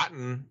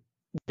gotten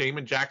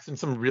Damon Jackson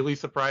some really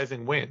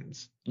surprising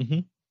wins. Mm-hmm.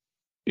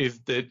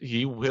 Is that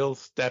he will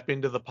step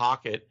into the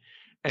pocket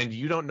and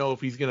you don't know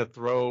if he's going to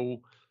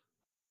throw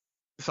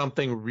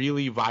something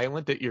really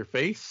violent at your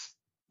face,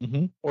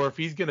 mm-hmm. or if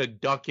he's going to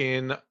duck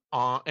in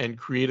and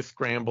create a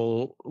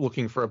scramble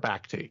looking for a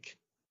back take.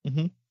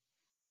 Mm-hmm.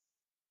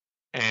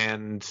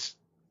 And,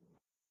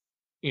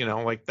 you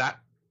know, like that,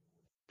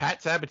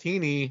 Pat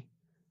Sabatini,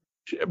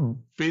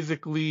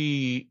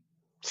 physically,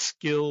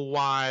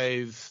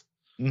 skill-wise,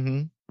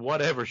 mm-hmm.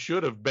 whatever,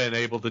 should have been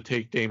able to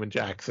take Damon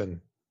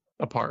Jackson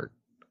apart.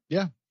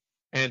 Yeah.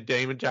 And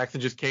Damon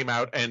Jackson just came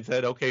out and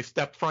said, okay,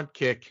 step front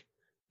kick.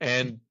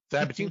 And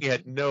Sabatini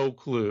had no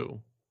clue,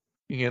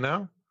 you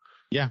know?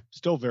 Yeah.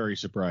 Still very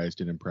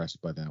surprised and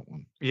impressed by that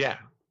one. Yeah.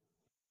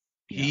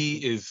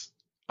 He is,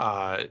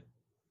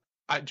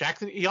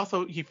 Jackson,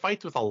 he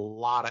fights with a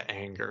lot of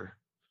anger.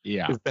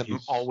 Yeah.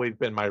 It's always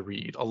been my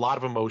read. A lot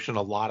of emotion,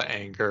 a lot of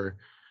anger.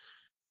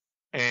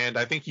 And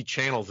I think he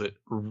channels it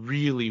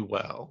really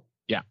well.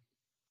 Yeah.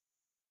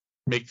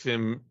 Makes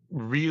him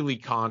really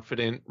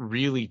confident,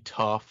 really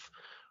tough,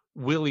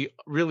 really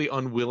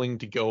unwilling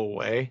to go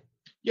away.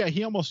 Yeah,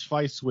 he almost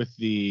fights with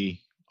the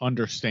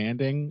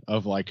understanding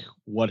of like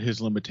what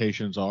his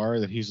limitations are,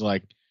 that he's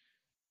like,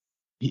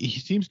 he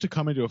seems to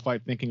come into a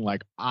fight thinking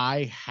like,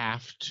 I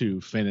have to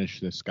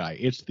finish this guy.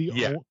 It's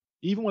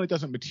even when it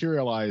doesn't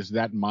materialize,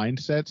 that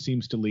mindset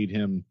seems to lead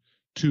him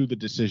to the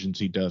decisions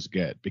he does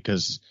get,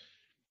 because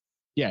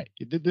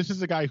this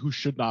is a guy who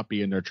should not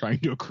be in there trying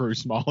to accrue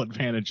small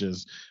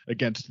advantages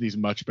against these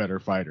much better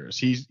fighters.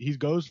 He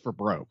goes for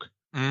broke.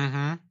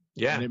 Mm-hmm.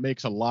 Yeah. And it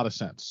makes a lot of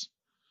sense.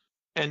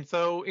 And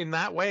so in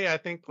that way, I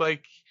think,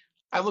 like,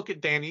 I look at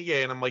Dan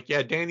Ige and I'm like,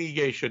 yeah, Dan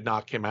Ige should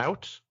knock him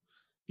out.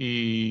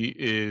 He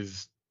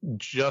is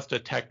just a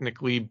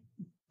technically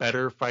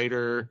better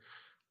fighter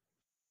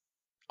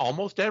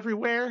almost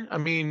everywhere. I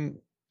mean,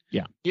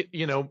 yeah,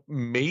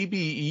 maybe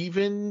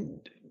even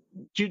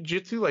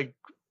jiu-jitsu, like,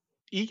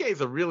 Ige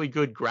is a really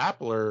good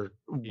grappler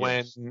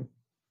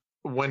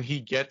when he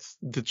gets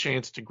the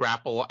chance to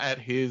grapple at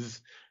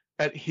his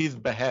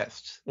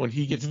behest, when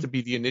he gets to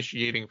be the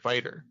initiating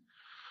fighter.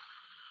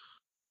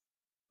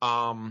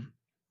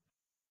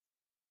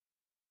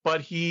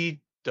 But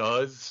he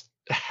does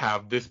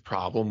have this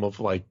problem of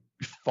like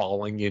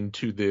falling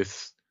into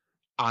this,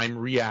 I'm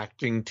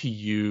reacting to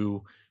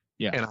you,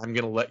 and I'm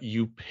going to let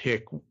you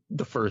pick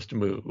the first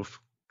move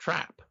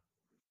trap.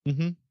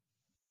 Mm-hmm.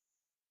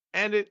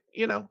 And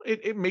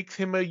it makes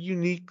him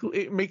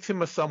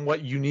a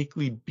somewhat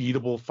uniquely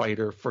beatable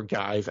fighter for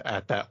guys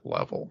at that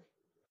level,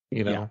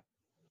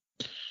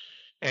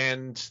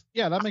 And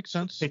that makes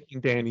sense.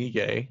 Picking Dan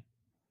Ige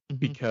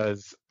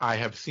because I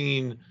have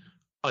seen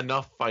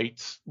enough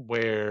fights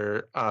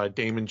where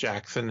Damon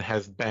Jackson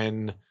has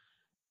been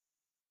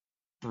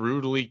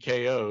brutally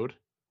KO'd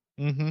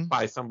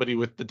by somebody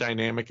with the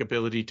dynamic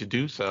ability to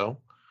do so.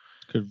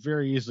 Could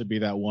very easily be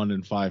that 1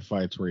 in 5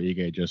 fights where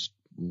Ige just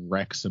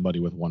wrecks somebody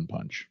with one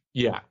punch.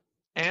 Yeah.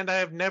 And I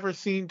have never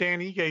seen Dan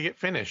Ige get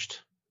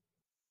finished.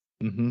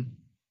 Mm-hmm.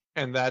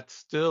 And that's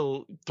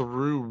still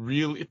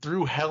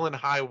through hell and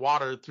high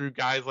water, through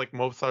guys like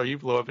Movsar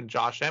Evloev and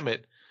Josh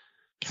Emmett.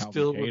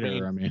 Calvin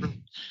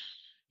Kattar,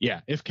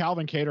 if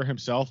Calvin Kattar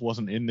himself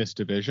wasn't in this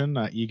division,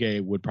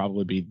 Ige would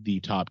probably be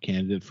the top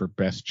candidate for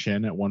best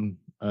chin at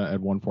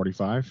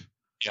 145.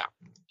 Yeah.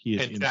 He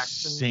is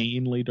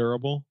insanely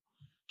durable.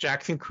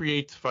 Jackson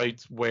creates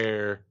fights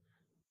where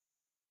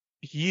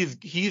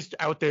he's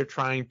out there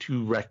trying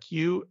to wreck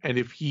you, and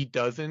if he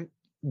doesn't,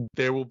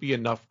 there will be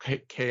enough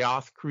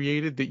chaos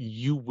created that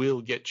you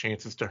will get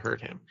chances to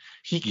hurt him.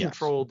 He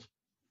controlled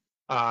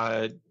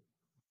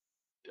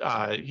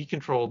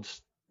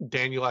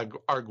Daniel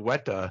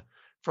Argueta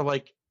for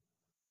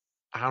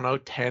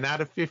 10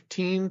 out of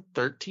 15,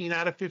 13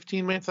 out of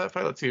 15 minutes of that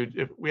fight. Let's see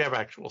if we have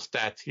actual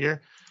stats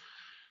here.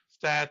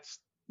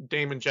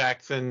 Damon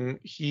Jackson,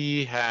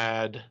 he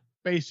had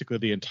basically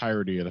the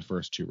entirety of the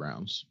first 2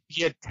 rounds.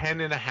 He had 10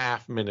 and a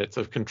half minutes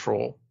of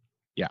control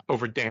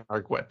over Dan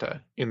Argueta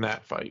in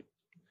that fight.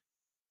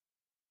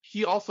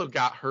 He also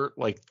got hurt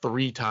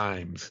 3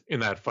 times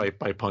in that fight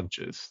by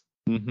punches.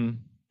 Mm-hmm.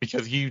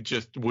 Because he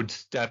just would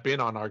step in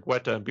on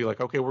Argueta and be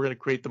like, okay, we're going to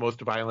create the most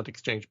violent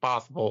exchange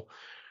possible.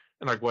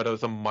 And Argueta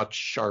is a much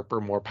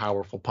sharper, more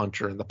powerful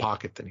puncher in the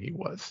pocket than he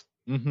was.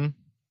 Mm-hmm.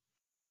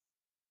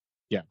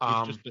 Yeah,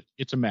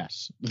 it's a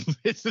mess.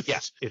 It's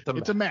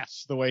a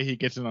mess the way he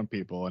gets in on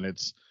people, and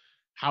it's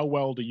how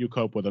well do you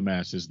cope with a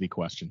mess is the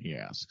question he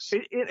asks.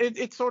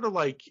 It's sort of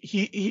like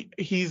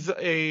there's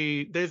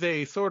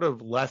a sort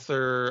of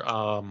lesser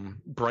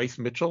Bryce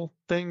Mitchell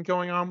thing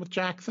going on with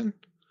Jackson,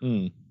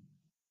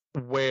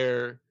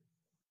 where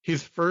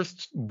his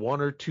first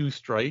 1 or 2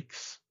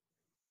 strikes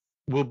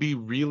will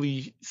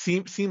be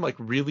seem like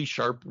really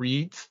sharp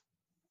reads,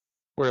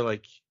 where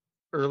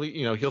early,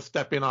 he'll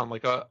step in on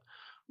a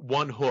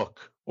 1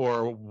 hook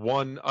or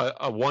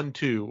a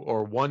 1-2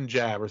 or one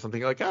jab or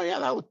something, like, oh yeah,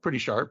 that looked pretty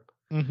sharp.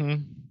 Mm-hmm.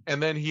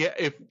 And then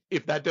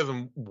if that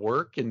doesn't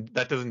work and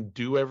that doesn't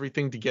do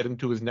everything to get him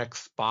to his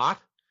next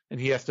spot, and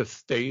he has to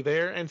stay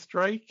there and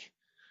strike,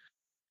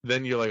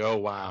 then you're like, oh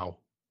wow,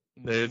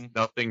 there's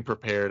nothing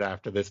prepared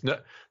after this. No,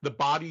 the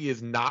body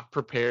is not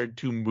prepared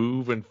to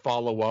move and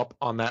follow up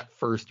on that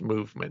first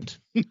movement.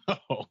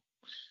 No.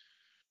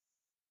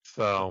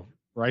 So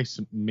Bryce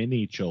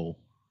Mitchell.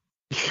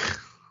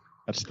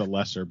 That's the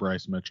lesser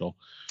Bryce Mitchell.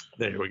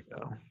 There we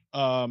go.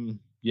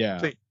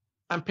 Yeah. See,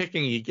 I'm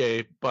picking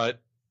Ige,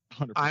 but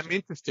 100%. I'm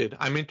interested.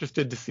 I'm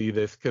interested to see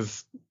this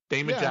because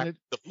Damon Jackson,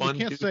 the fun.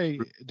 You can't say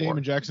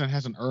Damon Jackson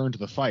hasn't earned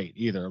the fight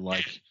either.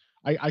 Like,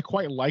 I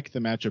quite like the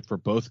matchup for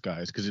both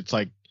guys because it's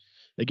like,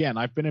 again,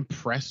 I've been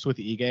impressed with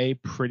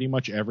Ige pretty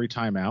much every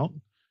time out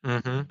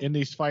in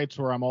these fights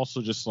where I'm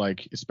also just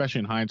like, especially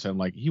in hindsight, I'm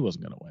like, he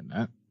wasn't going to win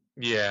that.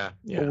 Yeah.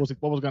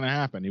 What was going to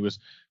happen?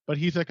 But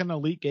he's like an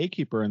elite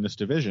gatekeeper in this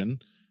division,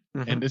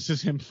 and this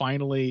is him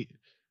finally.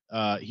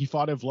 He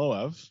fought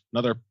Evloev,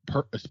 another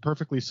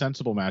perfectly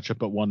sensible matchup,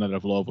 but one that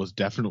Evloev was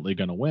definitely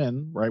going to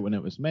win right when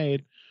it was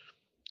made.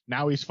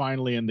 Now he's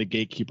finally in the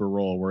gatekeeper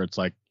role where it's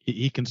like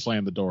he can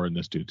slam the door in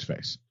this dude's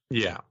face.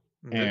 Yeah,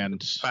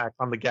 and back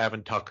on the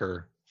Gavin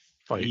Tucker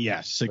fight.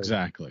 Yes,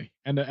 exactly.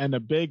 And a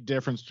big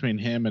difference between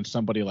him and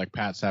somebody like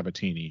Pat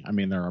Sabatini. I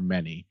mean, there are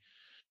many.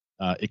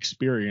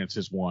 Experience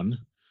is one.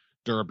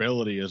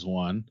 Durability is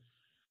one.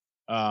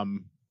 But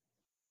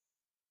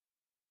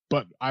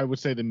I would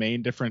say the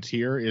main difference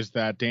here is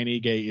that Danny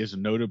Ige is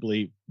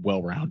notably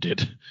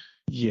well-rounded.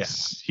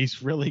 Yes.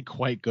 He's really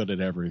quite good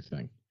at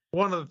everything.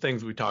 One of the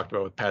things we talked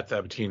about with Pat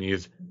Sabatini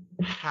is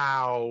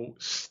how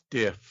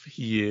stiff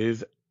he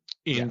is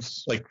in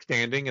like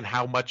standing and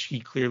how much he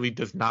clearly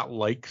does not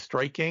like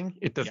striking.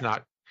 It does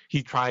not.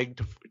 He tries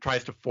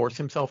to force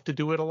himself to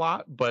do it a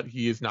lot, but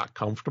he is not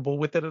comfortable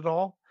with it at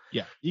all.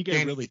 Yeah,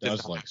 Ige really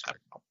does like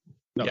striking.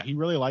 No, he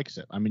really likes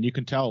it. I mean, you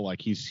can tell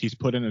like he's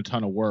put in a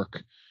ton of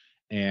work.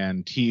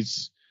 And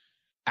he's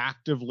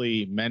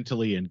actively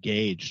mentally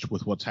engaged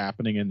with what's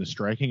happening in the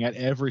striking at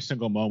every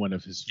single moment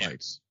of his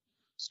fights.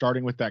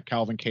 Starting with that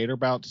Calvin Kattar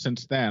bout,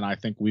 since then, I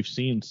think we've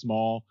seen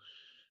small,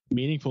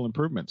 meaningful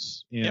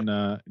improvements in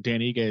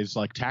Dan Ige's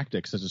like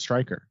tactics as a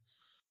striker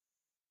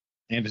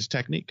and his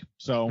technique.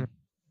 So,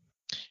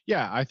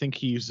 yeah, I think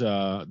he's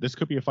this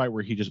could be a fight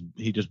where he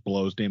just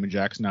blows Damon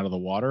Jackson out of the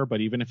water.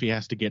 But even if he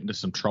has to get into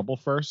some trouble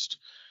first,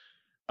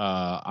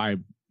 I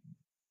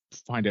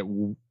find it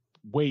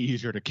way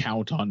easiher to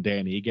count on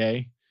Dan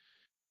Ige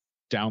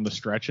down the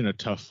stretch in a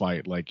tough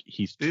fight. Like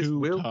he's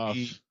too tough.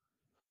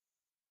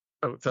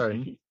 Oh,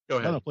 sorry. Go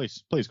ahead. No,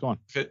 please go on.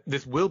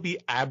 This will be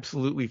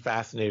absolutely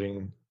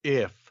fascinating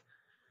if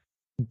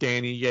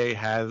Dan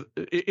Ige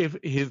if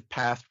his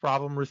past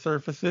problem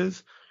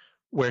resurfaces,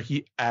 where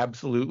he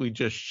absolutely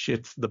just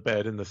shits the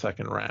bed in the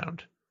second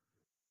round,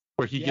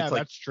 where he gets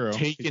like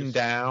taken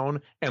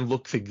down and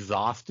looks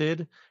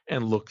exhausted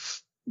and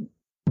looks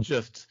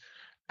just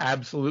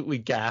absolutely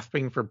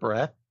gasping for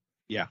breath.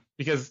 Yeah.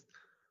 Because,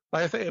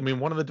 like I say, I mean,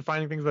 one of the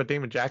defining things about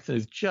Damon Jackson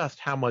is just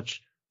how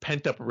much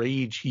pent-up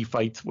rage he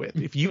fights with.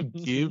 If you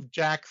give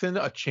Jackson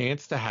a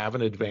chance to have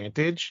an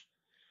advantage,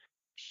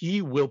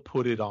 he will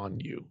put it on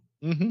you.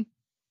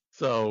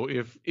 So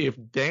if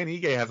Dan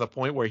Ige has a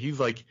point where he's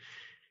like,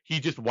 he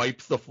just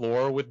wipes the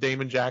floor with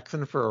Damon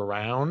Jackson for a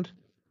round,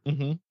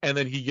 and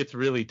then he gets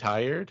really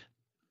tired,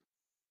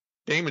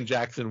 Damon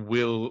Jackson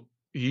will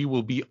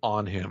be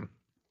on him.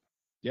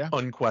 Yeah,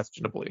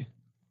 unquestionably.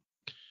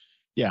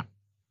 Yeah,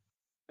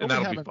 and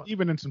that'll be fun.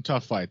 Even in some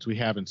tough fights, we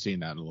haven't seen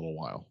that in a little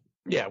while.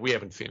 Yeah, we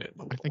haven't seen it.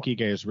 I think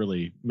Ige has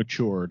really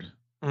matured,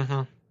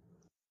 and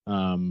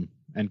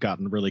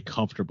gotten really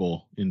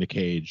comfortable in the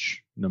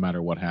cage, no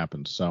matter what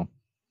happens. So,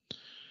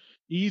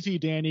 easy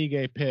Dan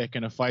Ige pick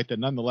in a fight that,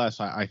 nonetheless,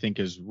 I think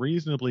is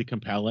reasonably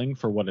compelling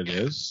for what it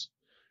is,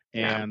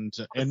 and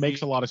it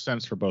makes a lot of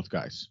sense for both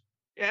guys.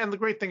 And the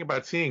great thing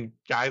about seeing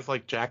guys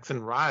like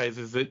Jackson rise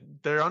is that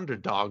they're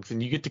underdogs,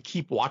 and you get to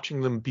keep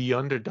watching them be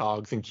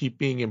underdogs and keep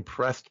being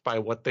impressed by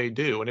what they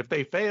do. And if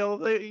they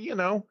fail, it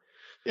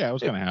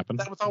was going to happen.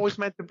 That was always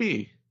meant to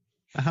be.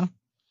 Dan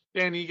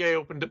Ige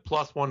opened at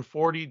plus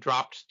 140,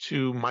 dropped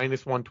to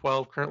minus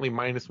 112, currently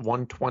minus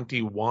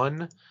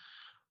 121.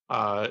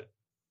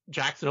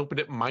 Jackson opened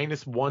at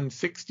minus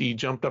 160,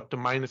 jumped up to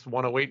minus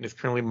 108, and is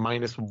currently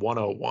minus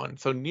 101.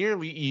 So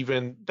nearly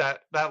even.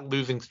 That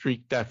losing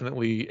streak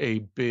definitely a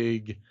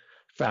big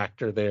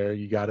factor there,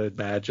 you got to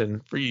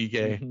imagine, for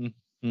Ige.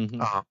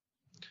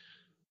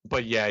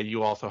 But yeah,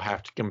 you also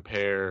have to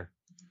compare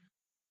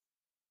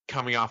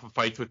coming off of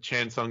fights with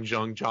Chan Sung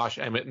Jung, Josh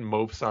Emmett, and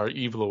Movsar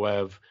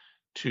Evloev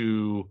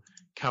to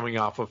coming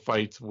off of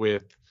fights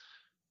with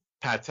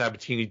Pat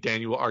Sabatini,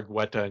 Daniel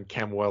Argueta, and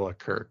Camuela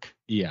Kirk.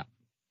 Yeah.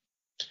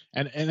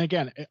 And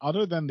again,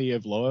 other than the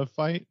Evloev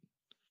fight,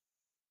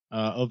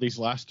 of these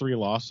last three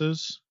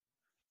losses,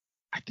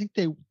 I think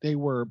they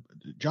were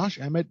Josh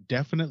Emmett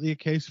definitely a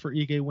case for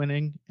Ige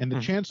winning, and the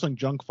Chancellor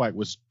Jung fight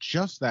was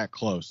just that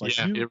close. Like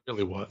it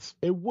really was.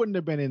 It wouldn't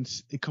have been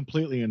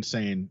completely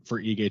insane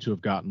for Ige to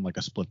have gotten like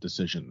a split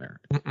decision there.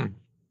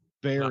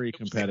 Very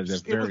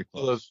competitive, very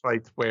close. Those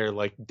fights where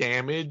like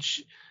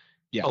damage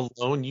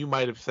alone, you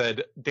might have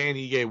said Dan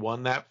Ige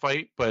won that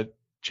fight, but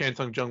Chan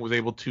Sung Jung was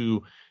able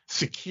to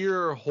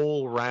secure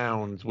whole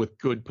rounds with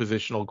good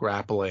positional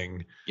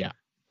grappling. Yeah,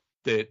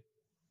 that.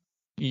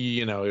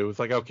 It was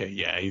like, okay,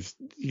 he's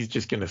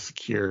just gonna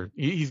secure.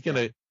 He's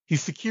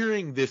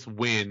securing this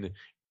win,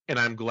 and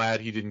I'm glad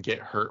he didn't get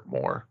hurt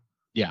more.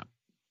 Yeah,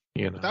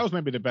 that was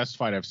maybe the best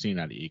fight I've seen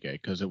out of Ige,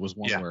 because it was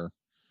one where,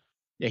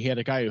 he had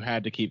a guy who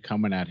had to keep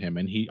coming at him,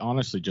 and he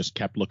honestly just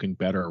kept looking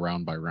better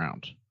round by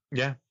round.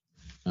 Yeah.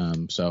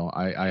 So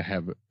I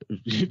have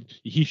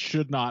he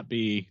should not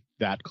be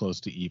that close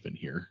to even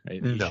here.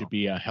 He should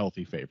be a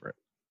healthy favorite.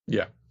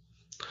 Yeah.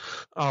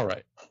 All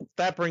right,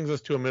 that brings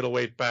us to a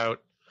middleweight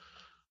bout.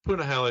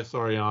 Punahele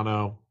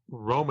Soriano,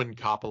 Roman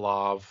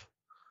Kopylov,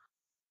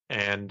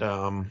 and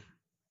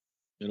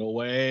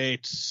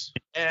middleweights.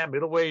 Yeah,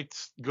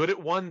 middleweights. Good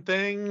at one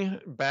thing,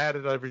 bad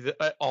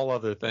at all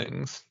other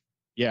things.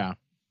 Yeah.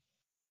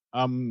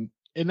 In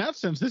that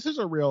sense, this is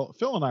a real.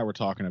 Phil and I were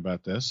talking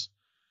about this.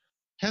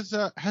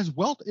 Is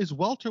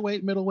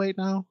welterweight middleweight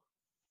now?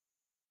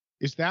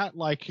 Is that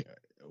like?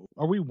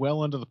 Are we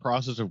well into the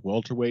process of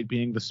welterweight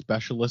being the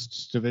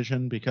specialists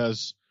division?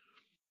 Because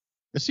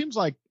it seems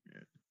like.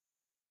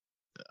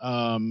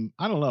 I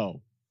don't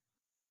know.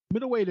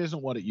 Middleweight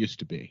isn't what it used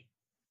to be.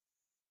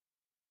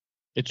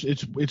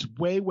 It's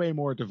way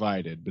more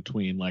divided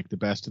between like the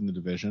best in the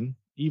division,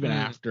 even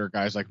after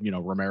guys like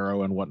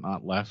Romero and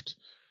whatnot left.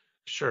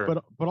 Sure.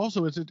 But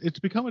also it's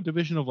become a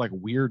division of like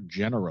weird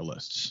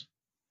generalists.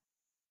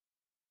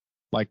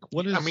 Like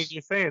what is? I mean,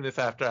 you're saying this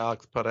after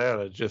Alex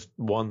Pereira just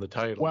won the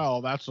title.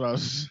 Well, that's what I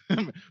was.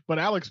 But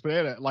Alex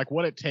Pereira, like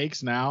what it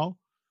takes now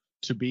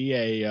to be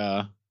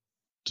an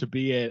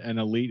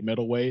elite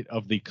middleweight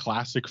of the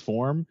classic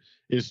form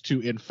is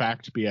to in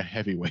fact be a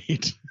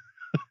heavyweight.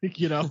 Like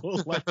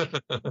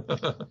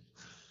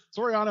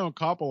Soriano and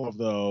Kopylov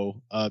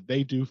though,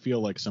 they do feel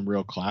like some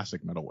real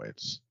classic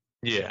middleweights.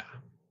 Yeah.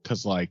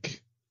 Cause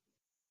like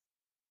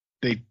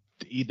they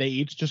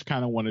each just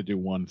kind of want to do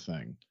one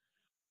thing.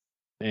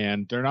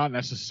 And they're not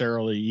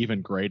necessarily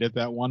even great at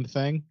that one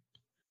thing,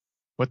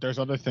 but there's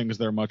other things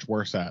they're much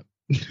worse at.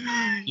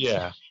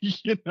 Yeah.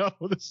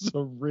 This is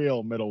a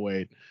real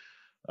middleweight.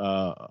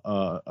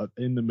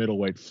 In the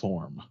middleweight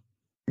form.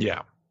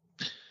 Yeah.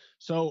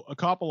 So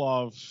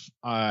Kopylov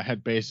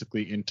had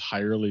basically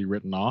entirely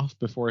written off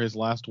before his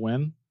last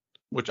win,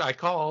 which I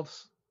called.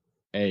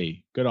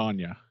 Hey, good on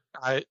you.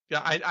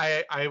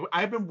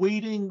 I've been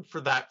waiting for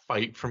that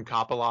fight from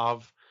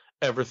Kopylov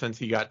ever since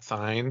he got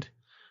signed,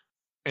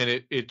 and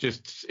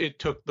it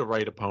took the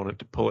right opponent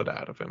to pull it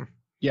out of him.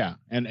 Yeah,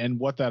 and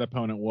what that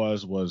opponent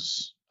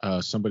was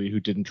somebody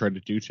who didn't try to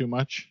do too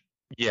much.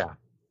 Yeah.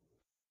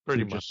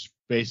 Pretty much. Just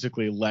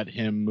basically let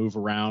him move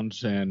around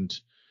and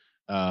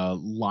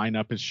line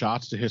up his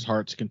shots to his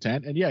heart's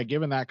content. And yeah,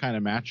 given that kind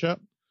of matchup,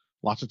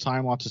 lots of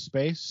time, lots of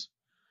space,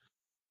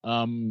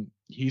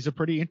 he's a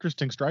pretty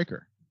interesting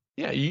striker.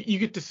 Yeah, you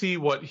get to see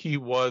what he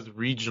was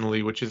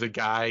regionally, which is a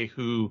guy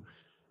who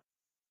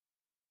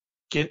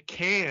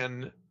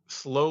can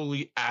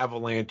slowly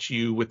avalanche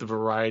you with the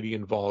variety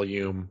and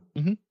volume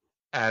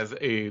as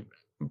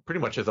pretty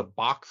much as a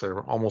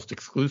boxer almost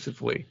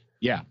exclusively.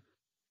 Yeah.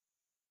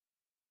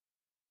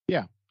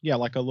 Yeah,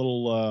 like a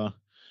little,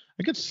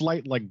 I get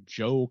slight like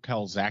Joe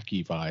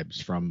Calzaghe vibes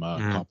from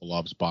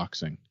Kopilov's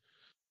boxing.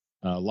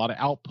 A lot of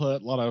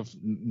output, a lot of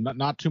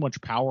not too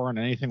much power on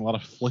anything, a lot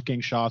of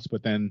flicking shots,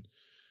 but then,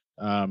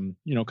 kind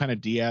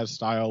of Diaz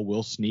style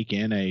will sneak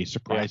in a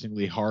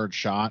surprisingly hard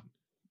shot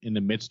in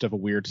the midst of a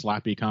weird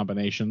slappy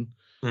combination.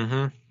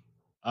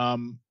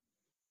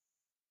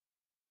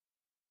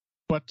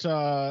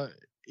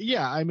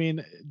 Yeah, I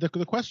mean, the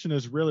question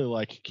is really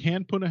like,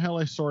 can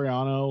Punahele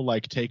Soriano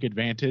like take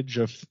advantage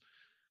of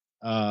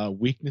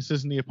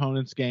weaknesses in the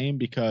opponent's game?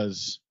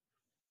 Because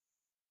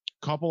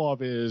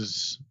Kopylov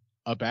is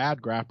a bad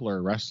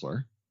grappler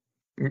wrestler.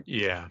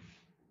 Yeah.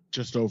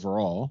 Just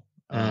overall.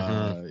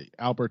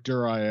 Albert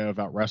Duraev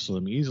out-wrestled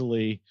him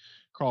easily.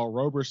 Carl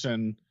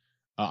Roberson,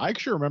 I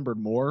actually remembered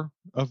more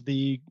of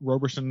the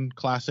Roberson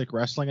classic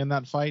wrestling in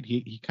that fight.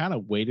 He kind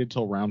of waited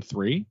till round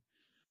 3.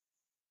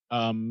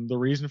 The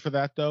reason for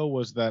that, though,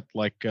 was that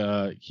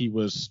he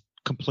was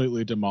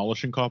completely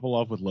demolishing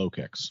Kopylov with low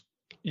kicks.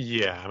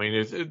 Yeah, I mean,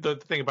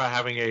 the thing about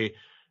having a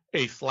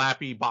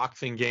slappy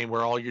boxing game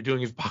where all you're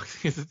doing is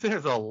boxing is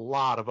there's a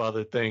lot of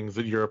other things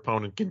that your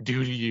opponent can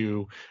do to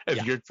you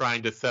as you're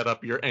trying to set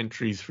up your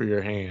entries for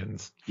your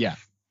hands. Yeah,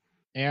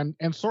 and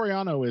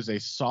Soriano is a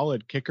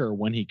solid kicker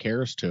when he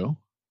cares to.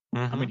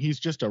 I mean, he's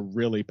just a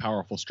really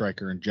powerful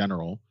striker in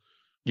general.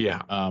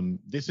 Yeah.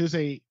 This is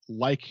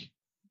like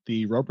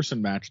the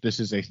Roberson match, this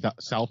is a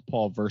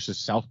southpaw versus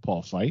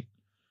southpaw fight,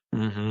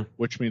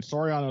 which means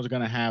Soriano is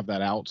going to have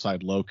that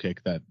outside low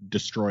kick that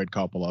destroyed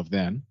Kopylov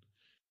then,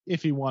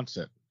 if he wants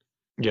it.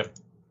 Yep.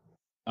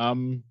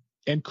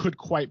 And could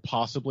quite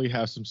possibly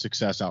have some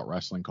success out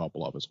wrestling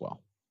Kopylov as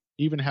well.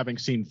 Even having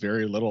seen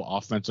very little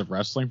offensive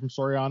wrestling from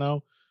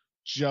Soriano,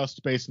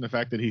 just based on the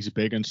fact that he's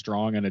big and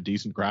strong and a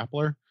decent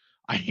grappler,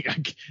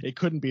 it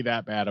couldn't be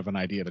that bad of an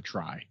idea to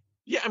try.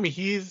 Yeah, I mean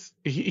he's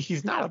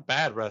not a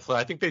bad wrestler.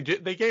 I think they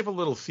gave a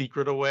little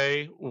secret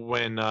away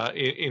when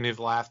in his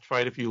last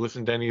fight. If you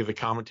listen to any of the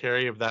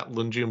commentary of that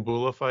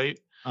Lungiambula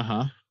fight,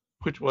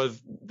 which was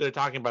they're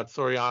talking about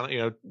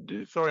Soriano,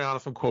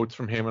 Soriano, some quotes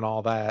from him and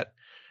all that,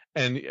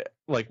 and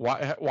like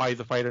why he's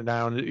a fighter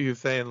now, and he was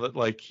saying that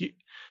like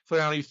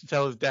Soriano used to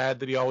tell his dad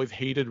that he always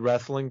hated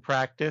wrestling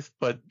practice,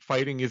 but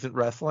fighting isn't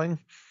wrestling.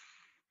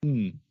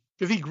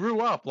 Because he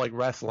grew up like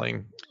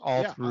wrestling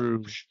all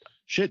through.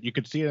 Shit, you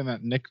could see it in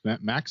that Nick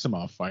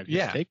Maximoff fight.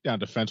 His takedown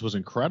defense was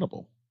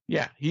incredible.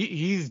 Yeah,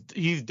 he's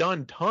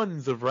done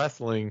tons of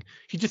wrestling.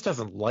 He just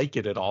doesn't like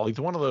it at all. He's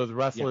one of those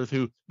wrestlers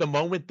who, the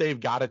moment they've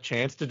got a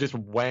chance to just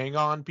wang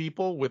on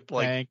people with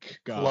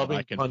like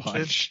loving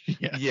punches,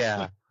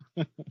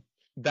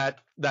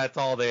 that's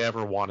all they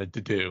ever wanted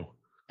to do.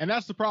 And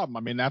that's the problem. I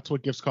mean, that's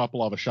what gives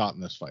Kopylov a shot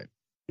in this fight.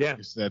 Yeah,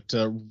 is that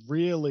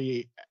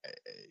really,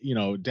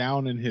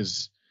 down in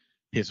his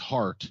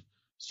heart,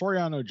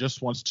 Soriano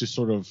just wants to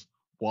sort of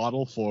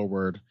waddle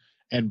forward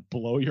and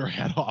blow your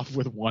head off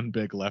with one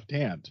big left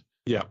hand.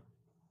 Yeah.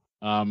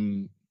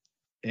 And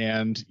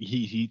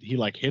he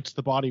like hits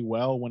the body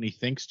well when he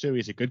thinks to.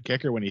 He's a good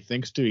kicker when he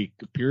thinks to. He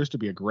appears to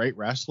be a great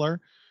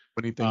wrestler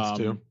when he thinks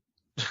to.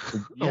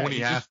 When he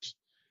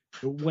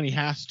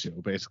has to,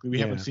 basically. We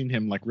haven't seen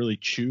him like really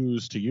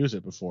choose to use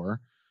it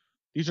before.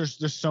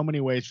 There's so many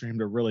ways for him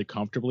to really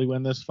comfortably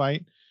win this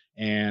fight,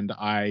 and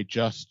I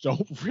just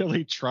don't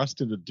really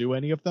trust him to do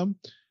any of them.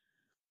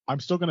 I'm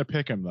still going to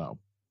pick him though.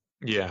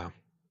 Yeah.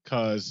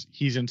 Because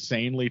he's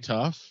insanely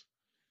tough.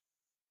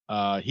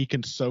 He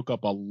can soak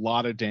up a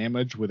lot of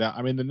damage without,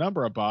 I mean, the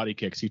number of body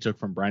kicks he took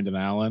from Brendan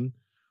Allen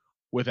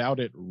without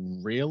it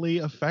really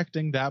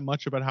affecting that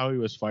much about how he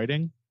was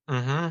fighting.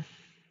 In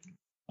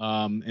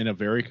a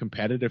very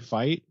competitive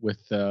fight with,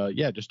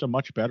 just a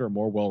much better,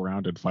 more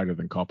well-rounded fighter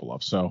than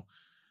Kopylov. So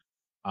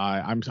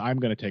I'm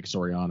going to take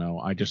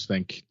Soriano. I just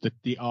think that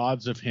the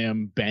odds of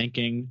him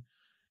banking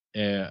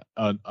a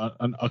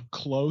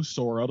close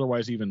or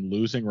otherwise even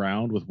losing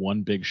round with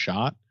one big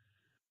shot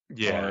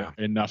are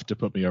enough to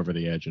put me over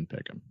the edge and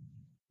pick him.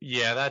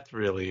 Yeah, that's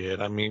really it.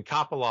 I mean,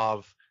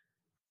 Kopylov,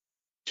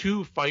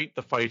 to fight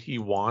the fight he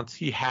wants,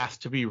 he has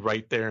to be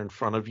right there in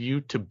front of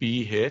you to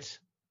be hit.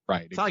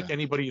 Right. It's not like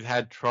anybody's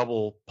had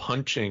trouble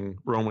punching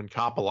Roman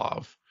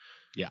Kopylov.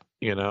 Yeah.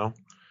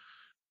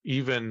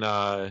 Even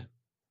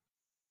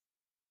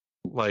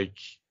like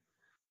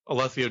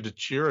Alessio Di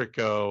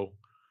Chirico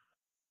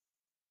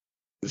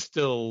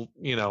still,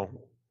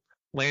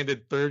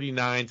 landed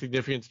 39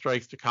 significant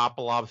strikes to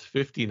Kopylov's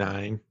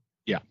 59.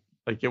 Yeah.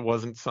 Like it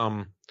wasn't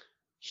some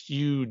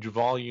huge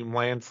volume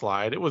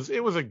landslide. It was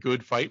a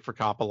good fight for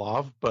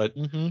Kopylov, but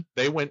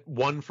they went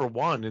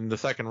 1-for-1 in the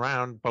second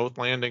round, both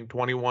landing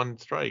 21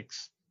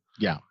 strikes.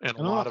 Yeah. And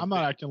I'm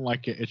not acting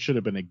like it should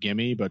have been a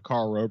gimme, but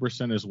Carl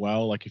Roberson as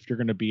well. Like if you're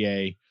going to be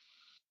a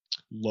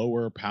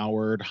lower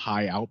powered,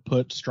 high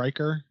output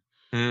striker,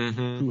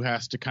 who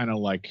has to kind of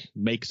like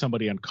make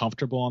somebody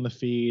uncomfortable on the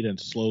feed and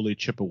slowly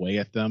chip away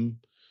at them.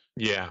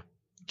 Yeah.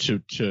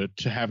 To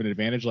have an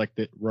advantage like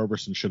that,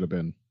 Roberson should have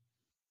been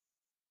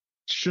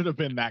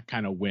that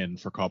kind of win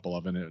for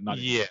Kopylov, and it not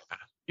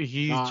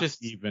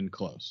just even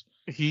close.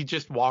 He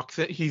just walks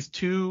it. He's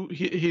too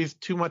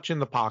much in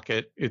the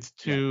pocket. It's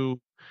too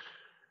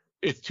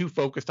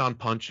focused on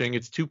punching.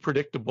 It's too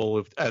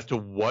predictable as to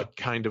what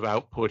kind of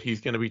output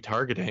he's going to be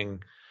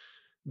targeting,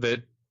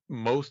 that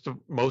most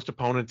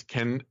opponents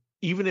can,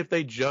 even if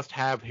they just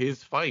have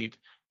his fight,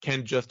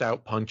 can just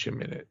outpunch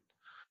him in it.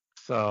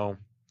 So,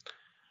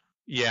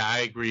 yeah,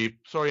 I agree.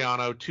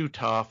 Soriano, too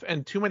tough,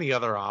 and too many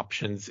other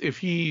options. If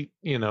he,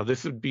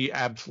 this would be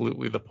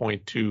absolutely the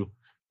point to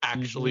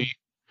actually.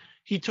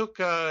 He took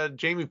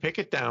Jamie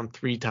Pickett down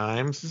 3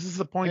 times. This is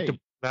the point to bring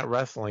that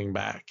wrestling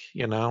back,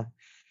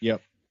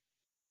 Yep.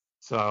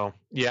 So,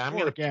 yeah, I'm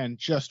going to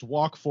just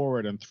walk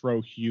forward and throw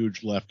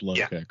huge left low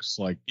kicks.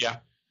 Like,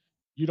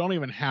 you don't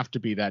even have to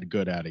be that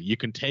good at it. You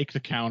can take the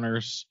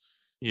counters.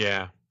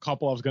 Yeah.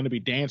 Kopylov's going to be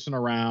dancing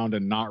around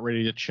and not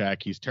ready to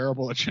check. He's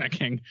terrible at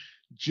checking.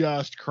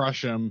 Just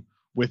crush him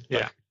with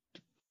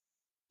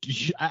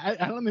I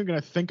don't even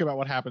going to think about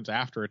what happens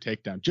after a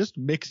takedown. Just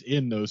mix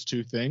in those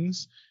two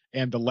things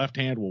and the left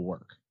hand will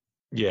work.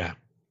 Yeah.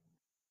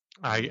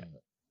 I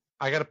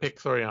got to pick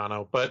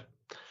Soriano, but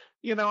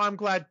I'm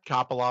glad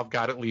Kopylov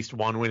got at least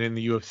one win in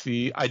the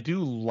UFC. I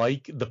do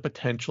like the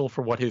potential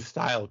for what his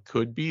style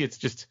could be. It's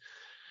just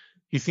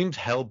he seems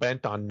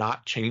hell-bent on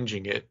not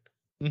changing it.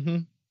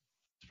 It's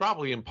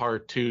probably in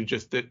part, too,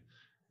 just that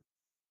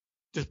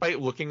despite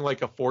looking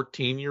like a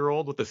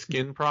 14-year-old with a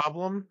skin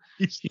problem.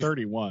 He's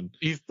 31.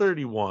 He's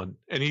 31,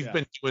 and he's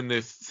been doing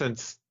this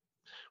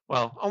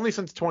only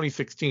since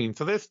 2016.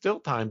 So there's still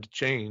time to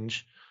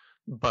change,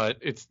 but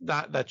it's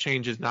not, that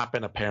change has not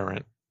been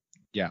apparent.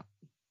 Yeah.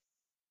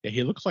 Yeah,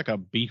 he looks like a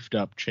beefed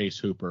up Chase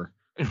Hooper.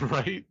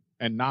 Right?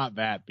 And not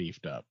that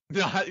beefed up.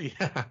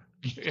 Yeah.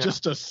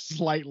 Just a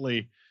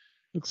slightly,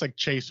 looks like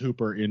Chase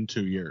Hooper in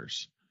 2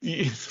 years.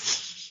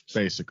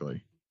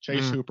 Basically.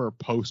 Chase Hooper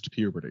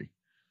post-puberty.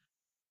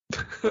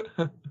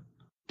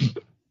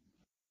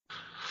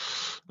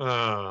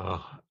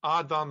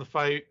 Odds on the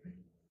fight.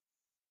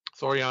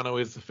 Soriano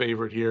is the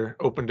favorite here.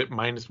 Opened at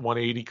minus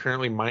 180,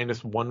 currently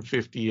minus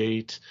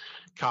 158.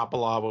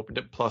 Kopylov opened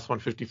at plus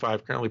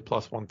 155, currently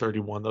plus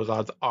 131. Those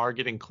odds are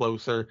getting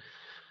closer.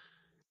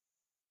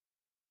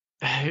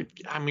 I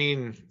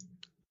mean,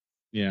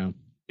 yeah,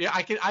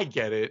 I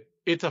get it.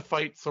 It's a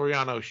fight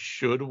Soriano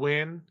should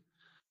win,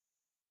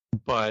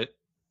 but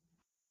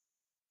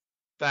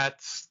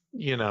that's,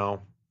 I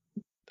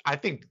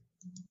think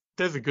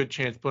there's a good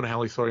chance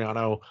Bonahalli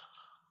Soriano,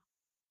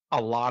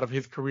 a lot of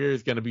his career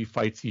is going to be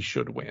fights he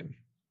should win.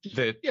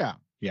 That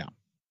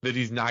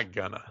he's not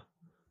gonna,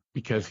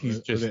 because he's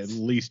just at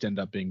least end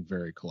up being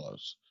very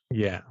close.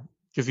 Yeah,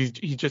 because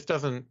he just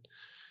doesn't.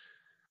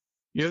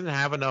 He doesn't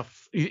have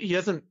enough. He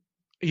isn't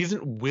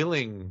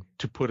willing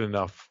to put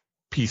enough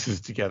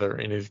pieces together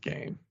in his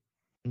game.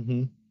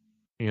 Mm-hmm.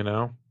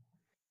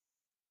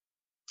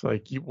 It's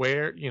like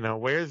where's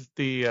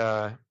the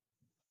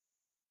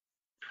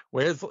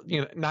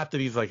not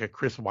that he's like a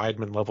Chris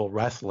Weidman level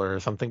wrestler or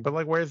something, but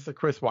like where's the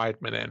Chris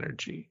Weidman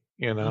energy?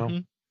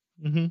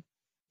 Mm-hmm. Mm-hmm.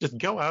 Just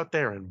go out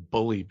there and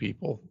bully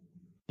people.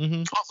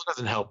 Mm-hmm. Also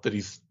doesn't help that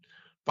he's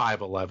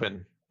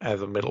 5'11"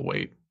 as a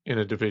middleweight in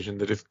a division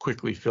that is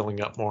quickly filling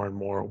up more and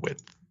more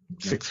with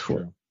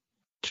 6'1",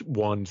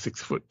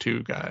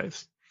 6'2"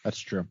 guys. That's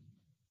true.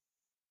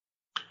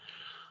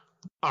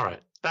 All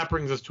right, that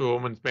brings us to a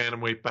women's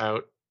bantamweight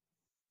bout.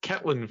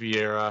 Ketlin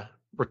Vieira,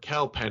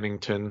 Raquel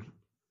Pennington.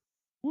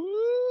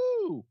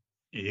 Woo!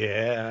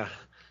 Yeah.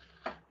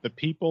 The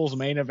people's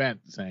main event,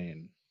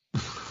 Zane.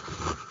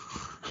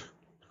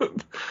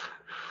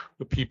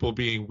 The people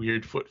being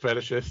weird foot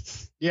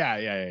fetishists.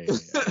 Yeah.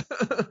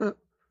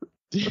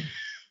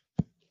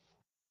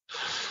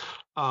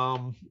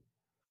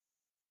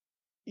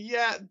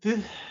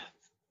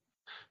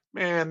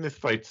 This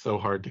fight's so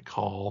hard to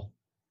call.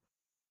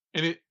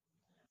 And it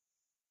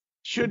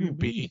shouldn't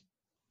be.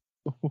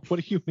 What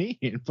do you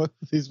mean? Both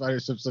of these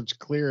fighters have such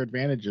clear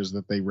advantages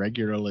that they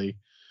regularly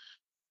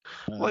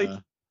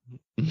Ketlin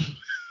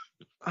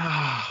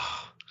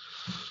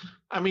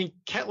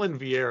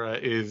Vieira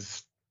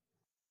is,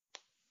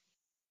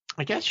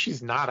 I guess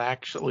she's not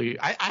actually,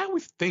 I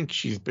always think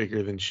she's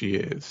bigger than she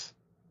is.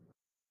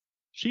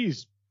 She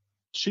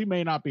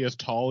may not be as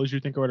tall as you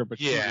think of her, but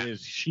she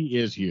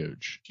is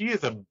huge. She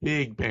is a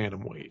big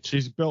bantamweight.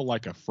 She's built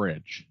like a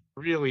fridge.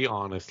 Really,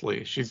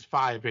 honestly. She's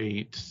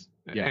 5'8",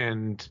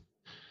 and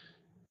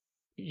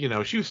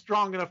she was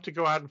strong enough to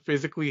go out and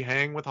physically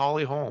hang with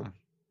Holly Holm.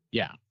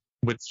 Yeah.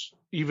 Which,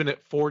 even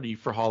at 40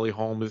 for Holly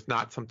Holm, is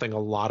not something a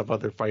lot of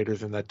other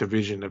fighters in that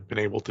division have been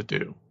able to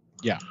do.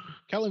 Yeah.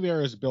 Ketlin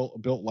Vieira is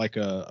built like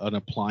an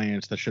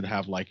appliance that should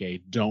have like a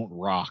 "Don't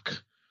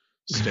Rock"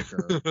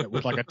 sticker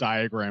with like a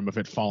diagram of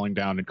it falling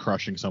down and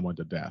crushing someone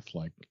to death.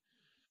 Like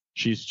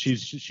she is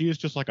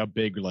just like a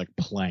big like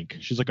plank.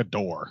 She's like a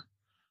door.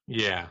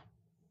 Yeah.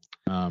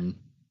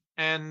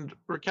 And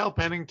Raquel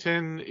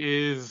Pennington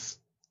is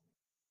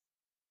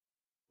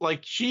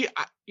like,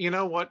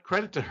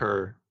 credit to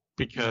her,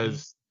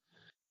 because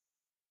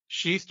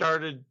she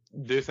started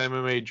this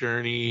MMA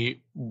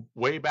journey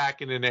way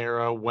back in an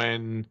era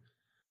when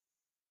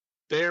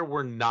there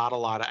were not a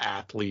lot of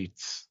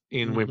athletes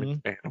in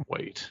women's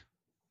bantamweight.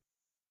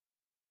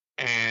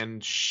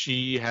 And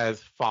she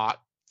has fought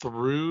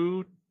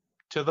through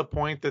to the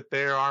point that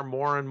there are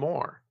more and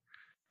more.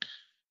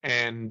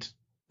 And,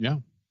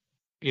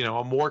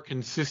 a more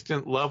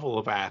consistent level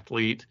of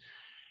athlete.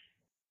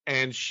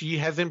 And she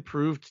has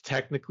improved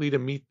technically to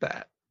meet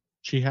that.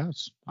 She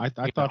has. I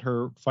thought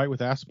her fight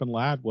with Aspen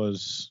Ladd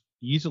was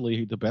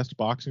easily the best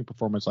boxing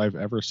performance I've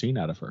ever seen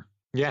out of her.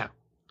 Yeah.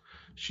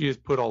 She has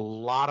put a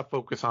lot of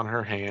focus on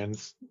her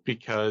hands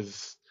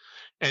because,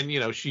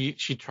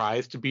 she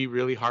tries to be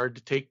really hard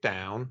to take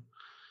down.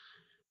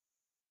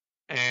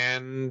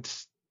 And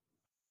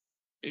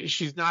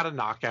she's not a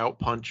knockout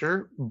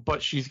puncher,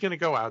 but she's going to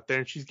go out there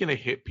and she's going to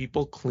hit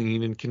people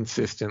clean and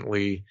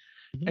consistently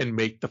and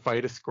make the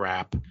fight a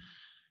scrap.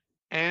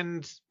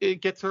 And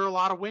it gets her a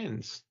lot of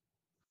wins.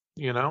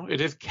 It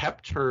has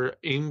kept her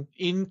in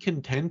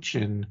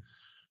contention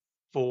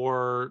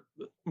for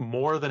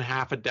more than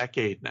half a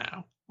decade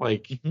now.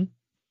 Like,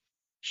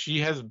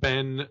 she has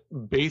been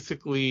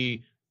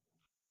basically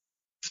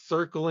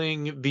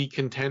circling the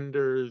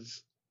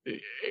contenders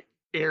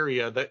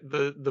area,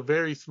 the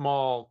very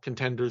small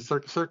contenders,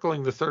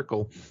 circling the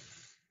circle.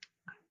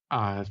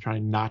 I was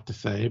trying not to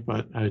say,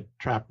 but I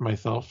trapped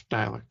myself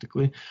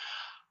dialectically.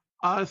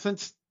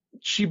 Since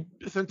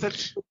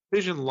that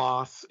division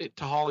loss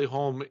to Holly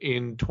Holm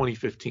in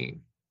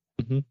 2015.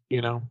 She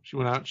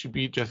went out and she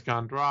beat Jessica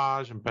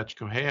Andrade and Bethe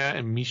Correia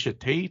and Miesha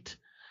Tate.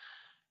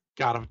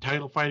 Got a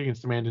title fight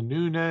against Amanda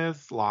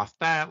Nunes, lost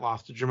to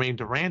Jermaine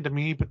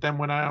Durandamy, but then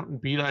went out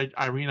and beat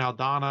Irene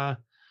Aldana,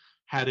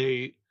 had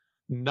a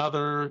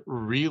another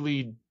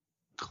really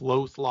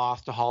close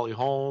loss to Holly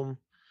Holm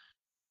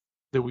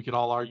that we could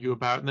all argue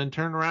about, and then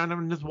turn around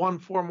and just won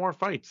 4 more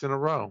fights in a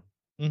row.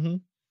 Mm-hmm.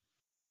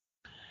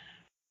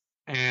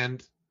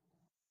 And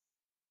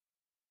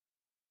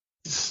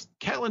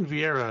Ketlin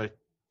Vieira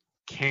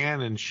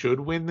can and should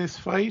win this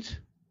fight,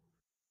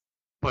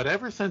 but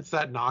ever since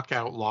that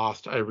knockout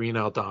loss to Irene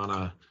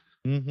Aldana,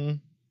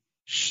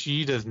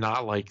 she does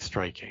not like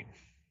striking.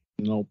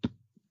 Nope.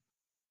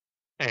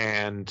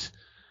 And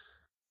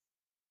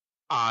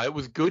it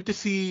was good to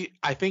see.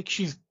 I think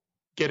she's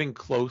getting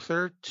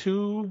closer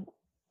to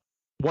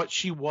what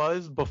she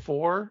was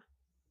before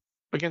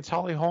against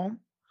Holly Holm,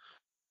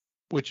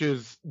 which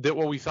is that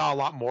what we saw a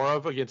lot more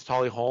of against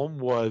Holly Holm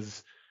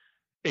was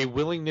a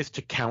willingness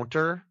to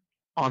counter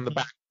on the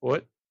back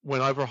foot.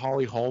 Whenever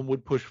Holly Holm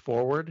would push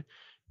forward,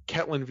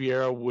 Ketlin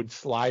Vieira would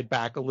slide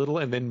back a little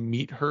and then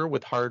meet her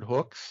with hard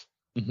hooks.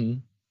 Mm-hmm.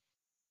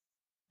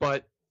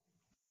 But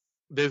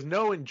there's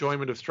no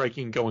enjoyment of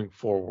striking going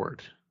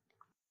forward.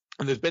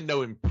 And there's been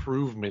no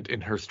improvement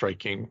in her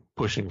striking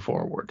pushing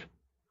forward.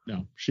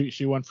 No,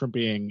 she went from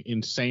being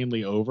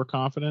insanely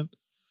overconfident.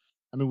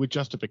 I mean, with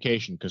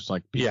justification, because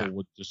like people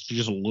would she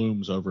just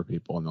looms over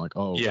people and they're like,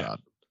 oh God.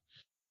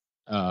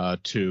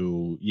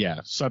 To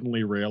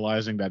suddenly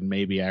realizing that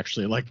maybe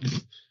actually like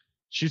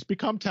she's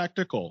become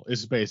technical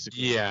is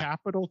basically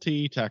capital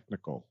T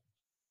technical.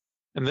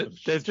 And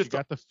there's just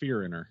got the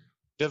fear in her.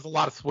 There's a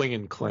lot of swing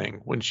and cling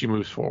when she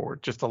moves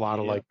forward. Just a lot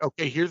of like,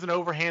 okay, here's an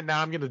overhand.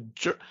 Now I'm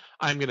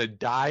gonna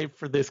dive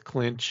for this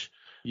clinch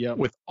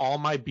with all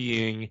my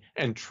being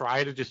and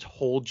try to just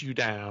hold you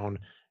down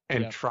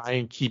and try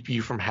and keep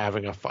you from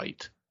having a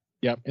fight.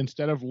 Yep.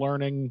 Instead of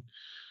learning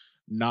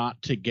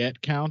not to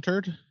get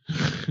countered,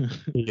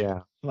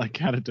 like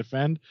how to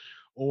defend,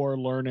 or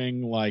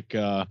learning like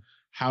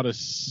how to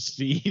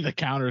see the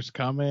counters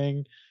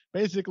coming.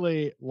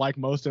 Basically, like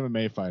most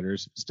MMA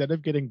fighters, instead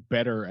of getting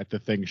better at the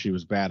thing she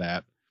was bad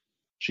at,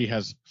 she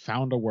has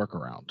found a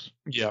workaround.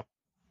 Yep.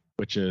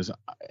 Which is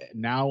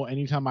now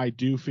anytime I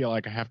do feel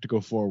like I have to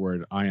go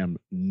forward, I am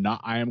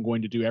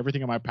going to do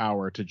everything in my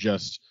power to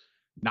just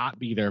not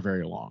be there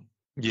very long.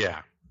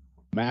 Yeah.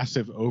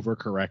 Massive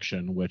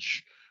overcorrection,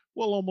 which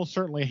will almost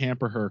certainly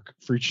hamper her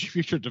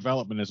future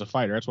development as a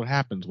fighter. That's what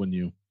happens when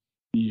you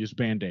use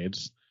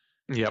Band-Aids.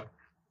 Yep.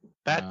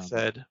 That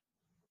said,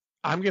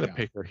 I'm going to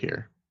pick her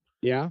here.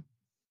 Yeah?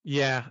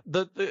 Yeah.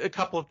 A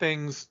couple of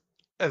things.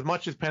 As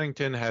much as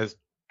Pennington has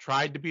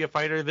tried to be a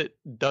fighter that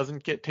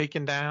doesn't get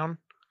taken down,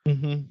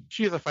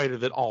 she is a fighter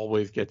that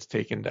always gets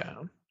taken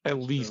down at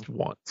least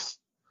once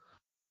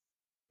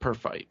per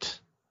fight.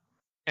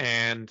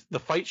 And the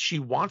fight she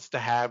wants to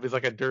have is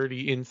like a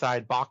dirty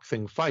inside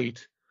boxing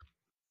fight,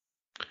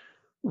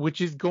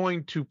 which is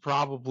going to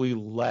probably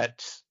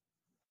let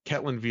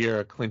Ketlin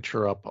Vieira clinch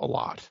her up a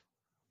lot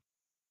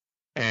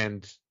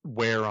and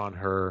wear on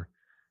her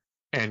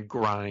and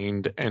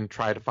grind and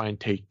try to find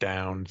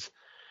takedowns.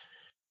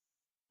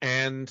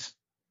 And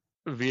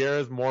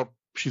Vieira's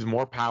she's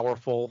more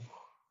powerful.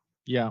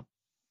 Yeah.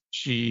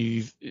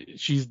 She's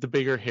the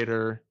bigger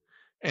hitter.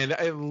 And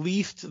at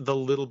least the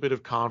little bit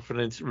of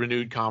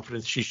renewed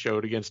confidence she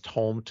showed against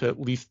Holm to at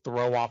least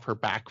throw off her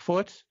back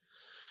foot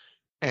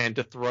and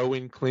to throw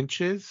in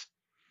clinches,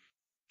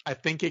 I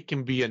think it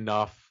can be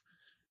enough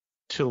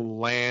to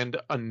land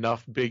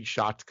enough big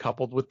shots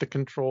coupled with the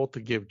control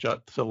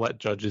to let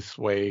judges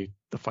sway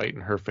the fight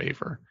in her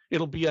favor.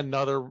 It'll be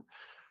another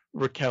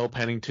Raquel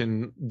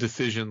Pennington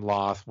decision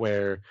loss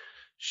where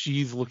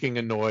she's looking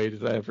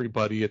annoyed at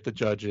everybody, at the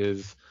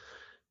judges,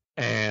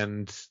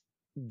 and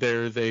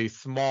there's a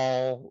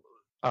small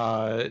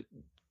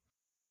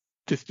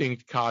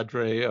distinct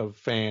cadre of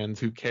fans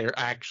who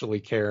actually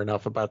care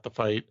enough about the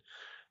fight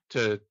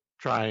to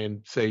try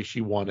and say she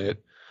won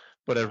it,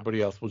 but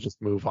everybody else will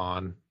just move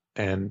on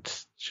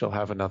and she'll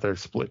have another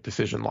split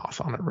decision loss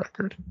on her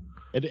record.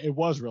 It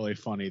was really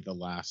funny her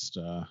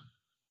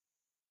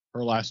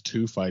last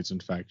 2 fights, in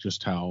fact,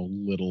 just how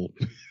little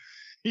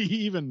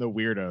even the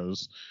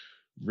weirdos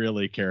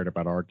really cared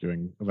about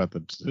arguing about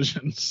the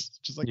decisions.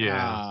 Just like,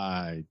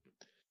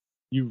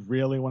 you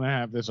really want to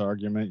have this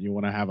argument? You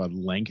want to have a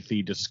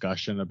lengthy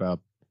discussion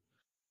about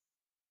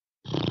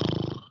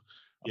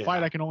a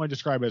fight I can only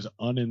describe as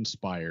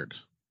uninspired.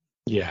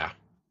 Yeah.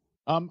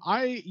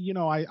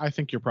 I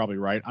think you're probably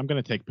right. I'm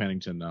going to take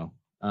Pennington though.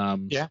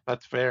 Yeah,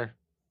 that's fair.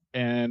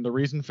 And the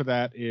reason for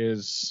that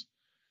is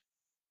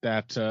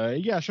that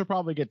she'll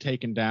probably get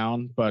taken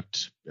down,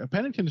 but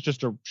Pennington's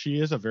she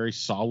is a very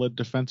solid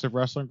defensive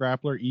wrestling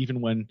grappler,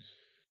 even when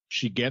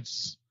she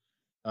gets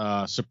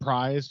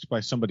surprised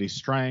by somebody's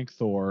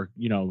strength or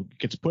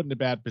gets put in a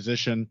bad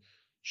position.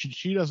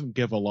 She doesn't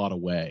give a lot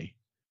away.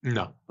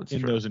 No,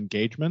 in true. Those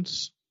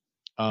engagements,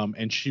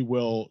 and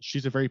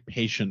she's a very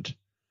patient,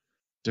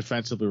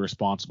 defensively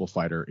responsible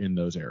fighter in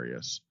those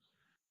areas.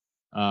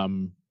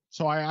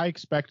 So I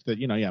expect that,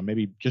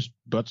 maybe just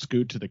butt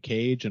scoot to the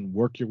cage and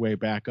work your way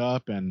back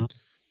up. And,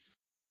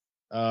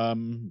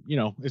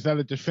 is that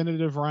a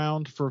definitive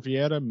round for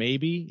Vieira?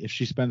 Maybe, if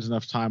she spends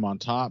enough time on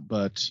top.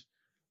 But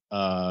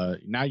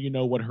Now you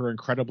know what her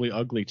incredibly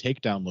ugly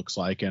takedown looks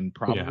like, and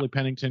probably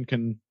Pennington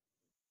can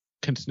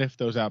sniff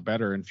those out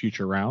better in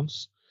future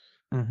rounds.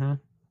 Mm-hmm.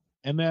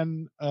 And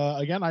then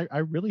again, I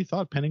really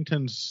thought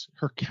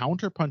her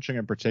counter punching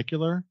in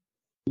particular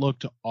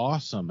looked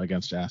awesome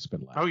against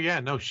Aspen Ladd. Oh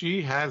yeah, no,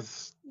 she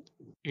has,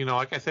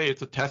 like I say,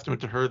 it's a testament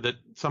to her that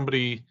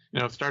somebody,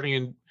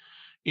 starting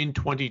in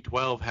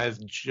 2012 has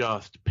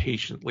just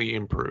patiently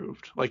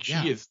improved. Like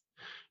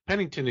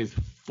Pennington is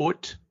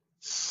foot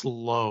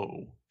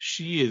slow.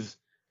 She is,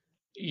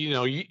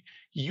 you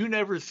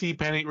never see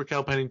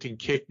Raquel Pennington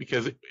kick,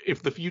 because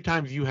if the few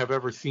times you have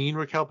ever seen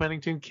Raquel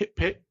Pennington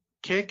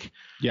kick,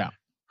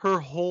 her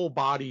whole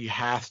body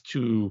has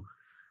to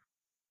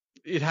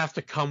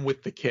come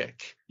with the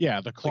kick.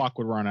 Yeah, the clock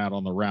would run out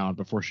on the round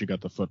before she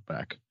got the foot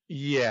back.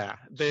 Yeah.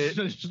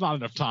 It's not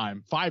enough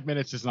time. 5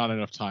 minutes is not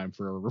enough time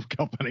for a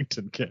Raquel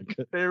Pennington kick.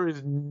 There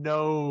is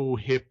no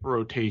hip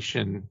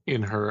rotation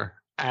in her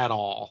at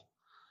all.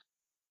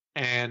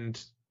 And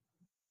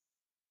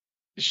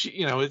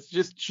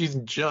she's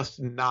just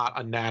not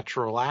a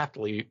natural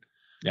athlete.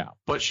 Yeah.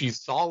 But she's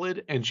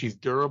solid and she's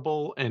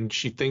durable and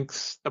she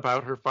thinks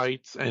about her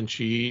fights, and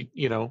she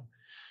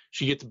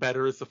gets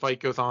better as the fight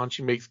goes on.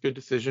 She makes good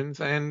decisions,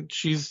 and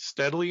she's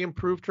steadily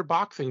improved her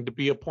boxing to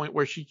be a point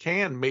where she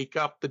can make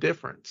up the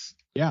difference.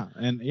 Yeah.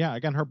 And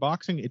again, her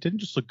boxing, it didn't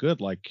just look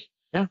good. Like,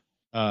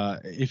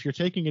 if you're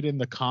taking it in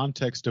the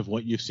context of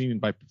what you've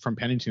seen from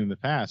Pennington in the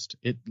past,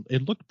 it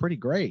looked pretty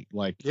great.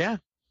 Like,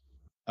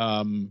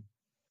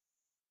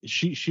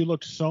 she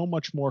looked so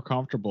much more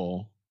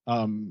comfortable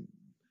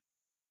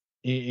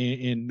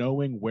in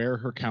knowing where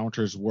her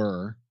counters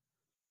were,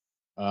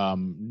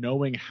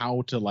 knowing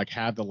how to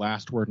have the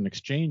last word in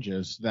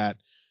exchanges, that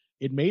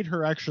it made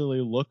her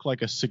actually look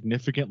like a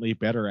significantly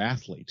better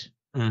athlete.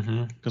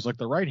 Because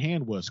the right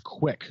hand was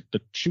quick.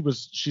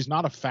 She's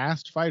not a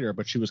fast fighter,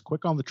 but she was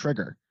quick on the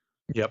trigger.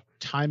 Yep.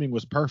 Timing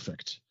was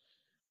perfect.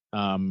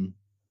 And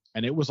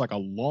it was like a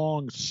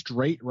long,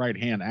 straight right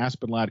hand.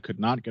 Aspen Ladd could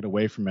not get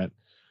away from it.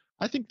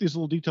 I think these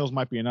little details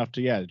might be enough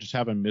to just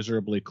have a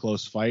miserably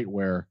close fight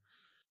where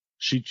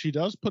she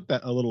does put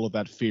a little of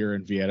that fear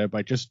in Vieta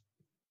by just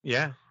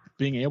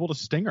being able to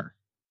sting her.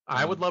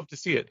 I would love to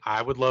see it.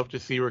 I would love to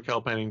see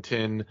Raquel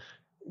Pennington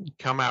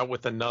come out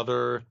with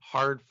another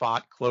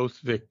hard-fought, close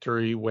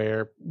victory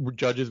where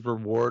judges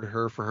reward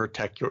her for her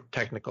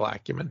technical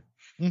acumen.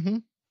 Mm-hmm.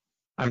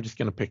 I'm just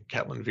going to pick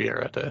Ketlin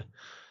Vieira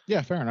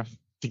fair enough,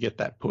 to get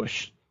that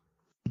push.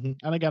 Mm-hmm.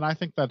 And again, I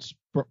think that's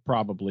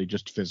probably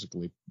just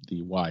physically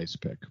the wise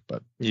pick,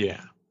 but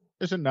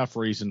there's enough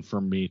reason for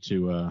me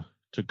to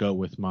go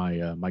with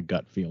my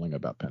gut feeling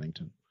about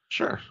Pennington.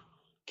 Sure.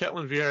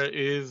 Ketlin Vieira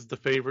is the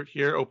favorite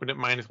here. Opened at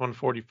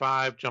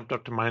 -145, jumped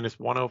up to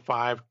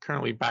 -105,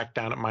 currently back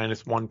down at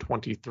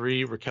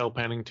 -123. Raquel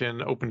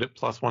Pennington opened at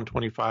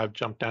 +125,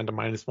 jumped down to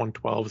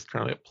 -112, is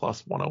currently at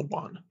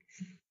 +101.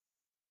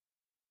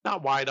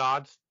 Not wide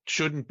odds,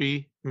 shouldn't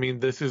be. I mean,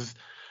 this is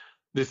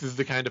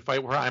the kind of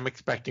fight where I'm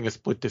expecting a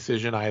split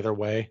decision either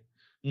way.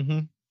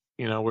 Mm-hmm.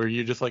 Where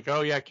you're just like,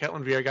 oh yeah,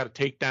 Ketlin Vieira got a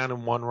takedown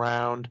in one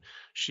round.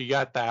 She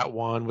got that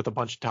one with a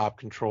bunch of top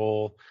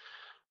control.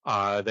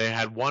 They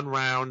had one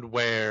round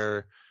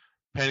where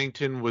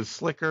Pennington was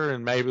slicker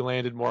and maybe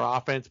landed more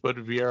offense, but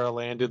Vieira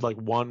landed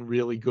one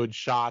really good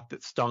shot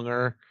that stung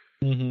her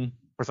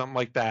or something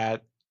like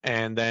that.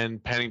 And then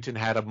Pennington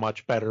had a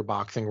much better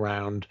boxing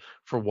round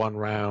for one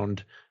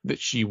round that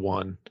she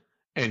won.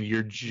 And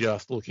you're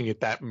just looking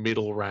at that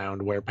middle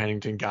round where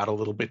Pennington got a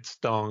little bit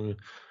stung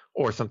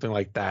or something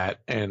like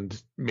that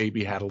and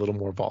maybe had a little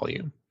more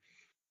volume.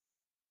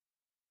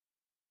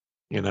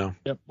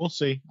 Yep, we'll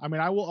see. I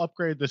mean, I will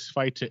upgrade this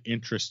fight to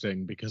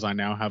interesting because I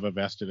now have a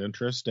vested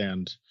interest,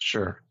 and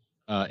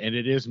and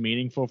it is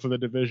meaningful for the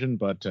division,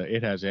 but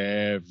it has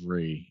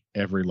every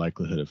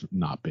likelihood of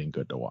not being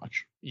good to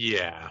watch.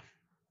 Yeah,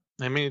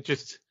 I mean, it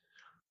just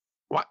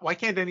why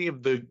can't any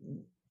of the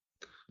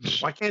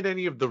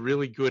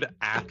really good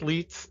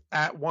athletes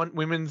at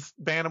women's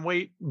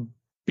bantamweight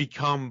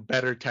become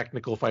better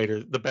technical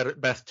fighters,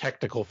 best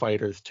technical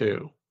fighters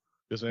too?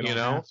 Because they don't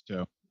have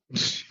to.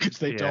 Because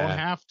they don't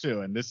have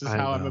to, and this is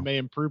how MMA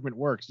improvement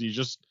works. You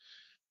just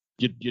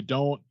you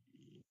don't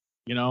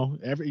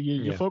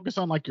you focus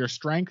on your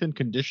strength and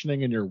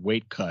conditioning and your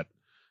weight cut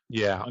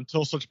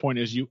until such point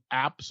as you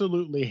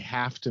absolutely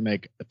have to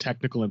make a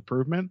technical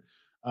improvement,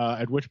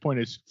 at which point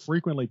it's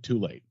frequently too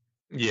late.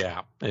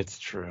 Yeah, it's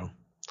true.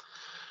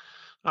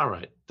 All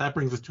right, that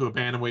brings us to a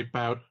bantamweight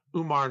bout.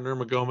 Umar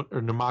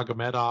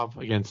Nurmagomedov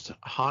against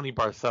Hani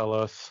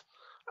Barcelos,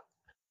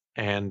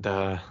 and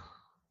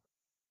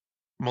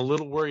I'm a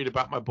little worried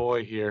about my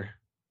boy here.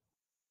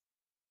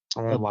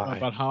 I won't lie.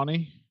 About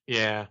Hani?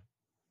 Yeah.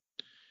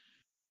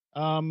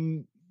 I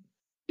mean,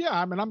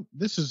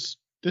 it's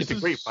a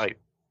great fight.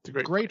 It's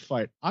a great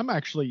fight.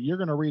 You're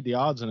going to read the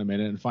odds in a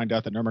minute and find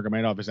out that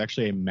Nurmagomedov is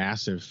actually a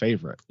massive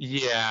favorite.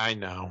 Yeah, I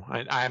know.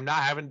 I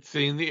haven't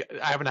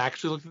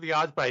actually looked at the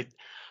odds, but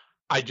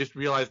I just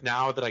realized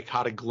now that I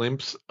caught a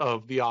glimpse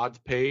of the odds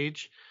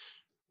page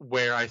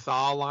where I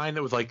saw a line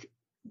that was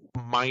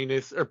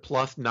minus or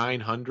plus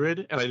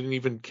 900, and I didn't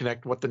even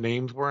connect what the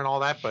names were and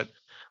all that, but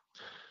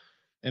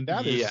and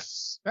that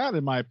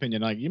in my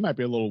opinion, like, you might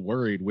be a little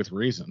worried with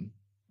reason.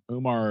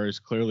 Umar is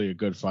clearly a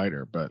good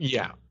fighter, but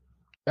yeah,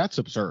 that's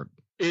absurd.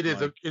 It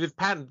is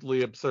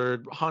patently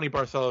absurd. Hani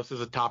Barcelos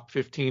is a top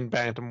 15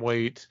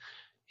 bantamweight.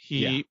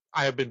 I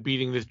have been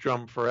beating this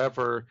drum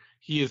forever.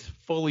 He is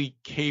fully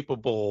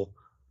capable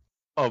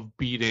of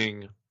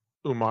beating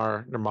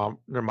Umar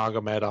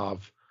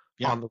Nurmagomedov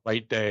on the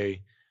right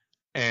day,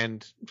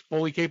 and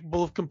fully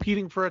capable of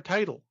competing for a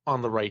title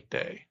on the right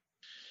day.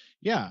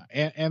 Yeah,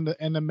 and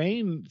the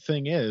main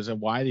thing is, and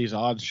why these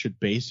odds should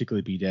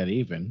basically be dead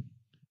even,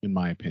 in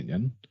my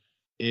opinion,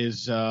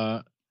 is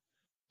the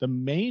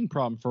main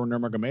problem for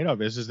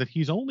Nurmagomedov is that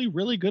he's only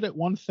really good at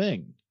one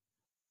thing,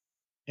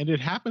 and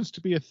it happens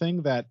to be a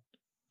thing that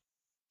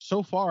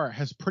so far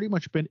has pretty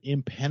much been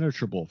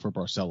impenetrable for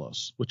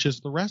Barcelos, which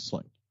is the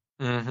wrestling.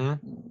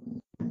 Mm-hmm.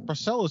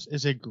 Barcelos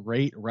is a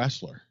great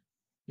wrestler.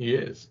 He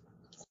is.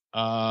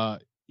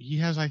 He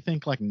has, I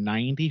think, like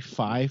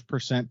 95%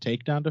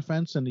 takedown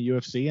defense in the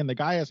UFC, and the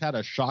guy has had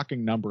a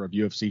shocking number of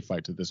UFC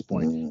fights at this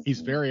point.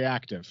 He's very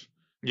active.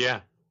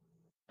 Yeah.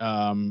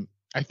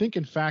 I think,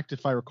 in fact,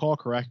 if I recall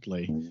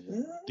correctly,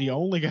 the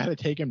only guy to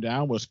take him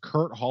down was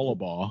Kurt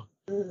Hollabaugh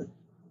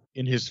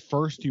in his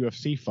first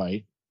UFC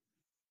fight,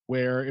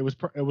 where it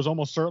was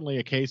almost certainly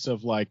a case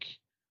of like,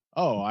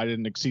 oh, I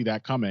didn't see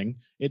that coming.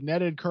 It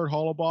netted Kurt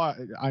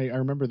Hollabaugh, I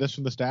remember this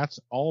from the stats,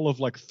 all of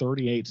like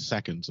 38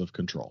 seconds of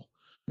control.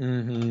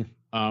 Mm-hmm.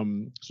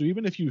 So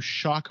even if you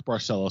shock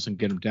Barcelos and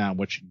get him down,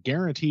 which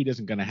guaranteed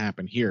isn't going to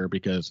happen here,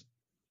 because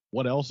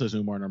what else is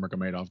Umar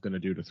Nurmagomedov going to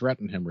do to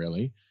threaten him,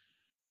 really?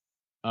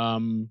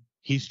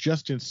 He's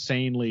just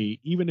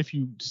insanely, even if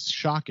you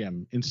shock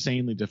him,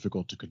 insanely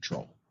difficult to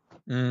control.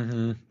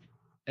 Mm-hmm.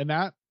 And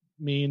that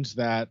means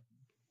that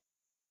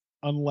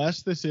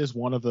unless this is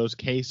one of those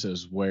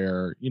cases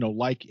where, you know,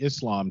 like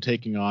Islam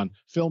taking on,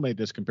 Phil made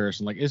this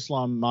comparison, like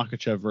Islam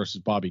Makhachev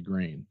versus Bobby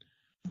Green,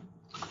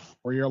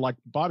 where you're like,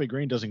 Bobby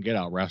Green doesn't get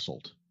out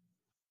wrestled.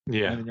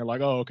 Yeah. And then you're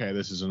like, oh, okay,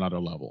 this is another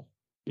level.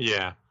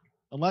 Yeah.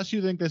 Unless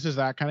you think this is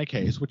that kind of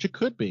case, which it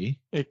could be.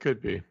 It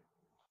could be.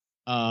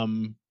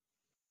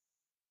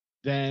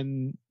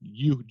 Then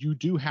you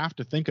do have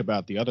to think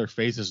about the other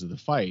phases of the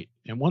fight.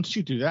 And once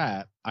you do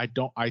that, I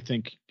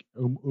think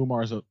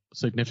Umar is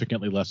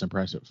significantly less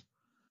impressive.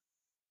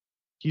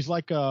 He's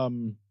like I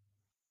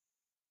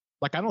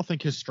don't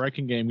think his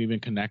striking game even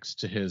connects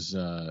to his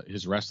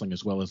wrestling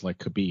as well as like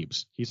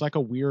Khabib's. He's like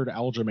a weird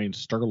Aljamain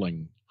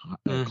Sterling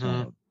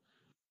clone.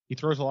 He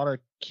throws a lot of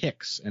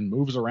kicks and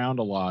moves around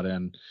a lot,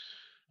 and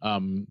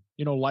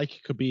you know,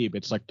 like Khabib,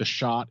 it's like the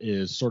shot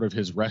is sort of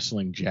his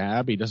wrestling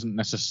jab. He doesn't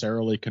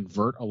necessarily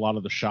convert a lot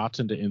of the shots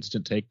into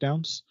instant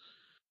takedowns.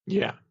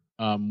 Yeah.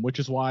 Which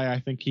is why I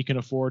think he can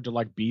afford to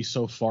like be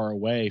so far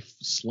away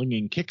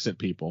slinging kicks at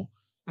people,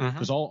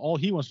 because all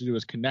he wants to do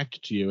is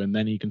connect to you, and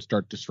then he can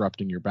start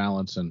disrupting your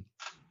balance and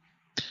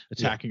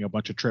attacking a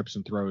bunch of trips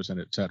and throws and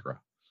etc.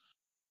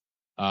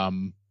 But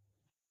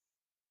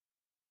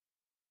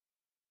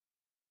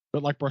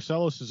like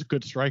Barcelos is a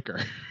good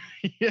striker.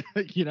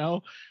 You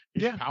know,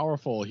 he's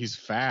powerful, he's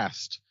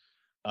fast.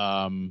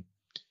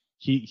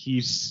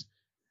 He's,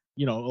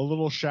 you know, a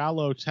little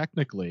shallow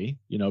technically,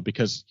 you know,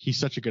 because he's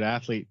such a good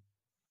athlete.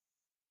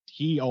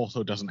 He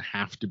also doesn't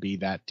have to be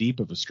that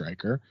deep of a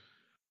striker,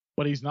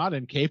 but he's not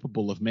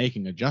incapable of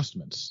making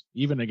adjustments.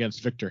 Even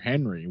against Victor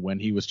Henry, when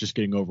he was just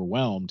getting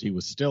overwhelmed, he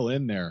was still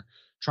in there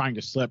trying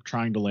to slip,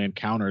 trying to land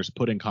counters,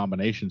 putting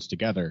combinations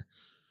together.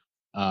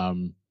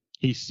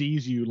 He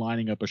sees you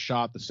lining up a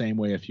shot the same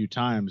way a few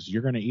times,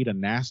 you're going to eat a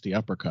nasty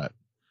uppercut.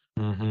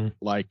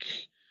 Like,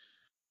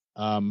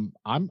 I'm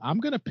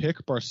going to pick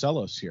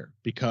Barcelos here,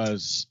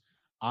 because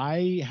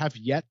I have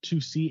yet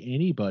to see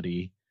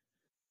anybody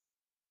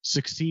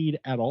succeed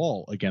at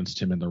all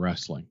against him in the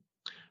wrestling.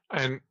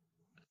 And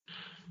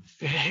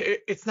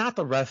it's not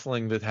the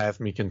wrestling that has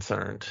me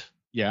concerned.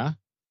 Yeah.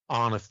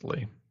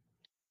 Honestly.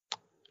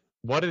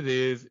 What it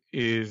is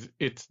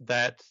it's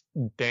that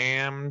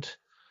damned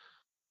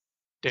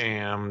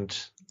Timur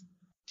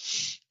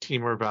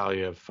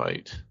Valiev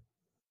fight.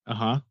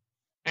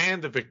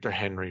 And the Victor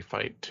Henry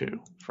fight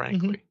too,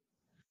 frankly.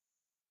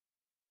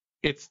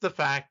 It's the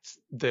fact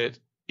that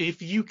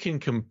if you can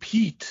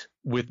compete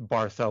with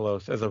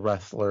Barcelos as a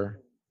wrestler,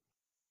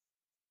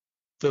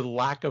 the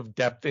lack of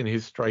depth in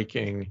his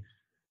striking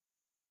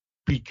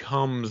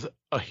becomes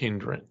a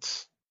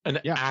hindrance, an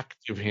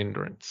active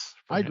hindrance.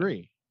 I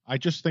agree. I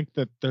just think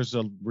that there's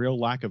a real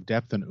lack of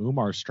depth in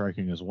Umar's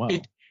striking as well.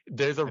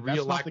 There's a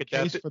real lack of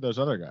depth for those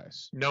other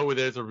guys. No,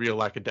 there's a real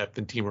lack of depth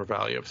in Timur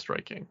Valiev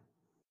striking.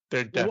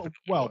 There definitely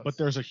but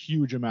there's a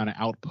huge amount of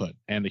output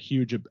and a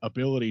huge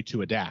ability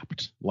to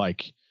adapt.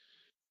 Like,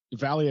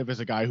 Valiev is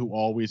a guy who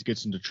always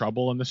gets into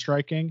trouble in the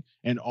striking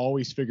and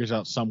always figures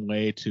out some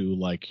way to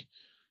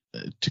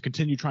to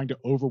continue trying to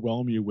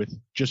overwhelm you with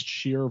just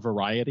sheer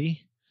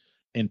variety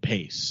and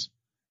pace.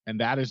 And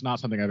that is not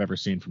something I've ever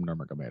seen from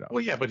Nurmagomedov.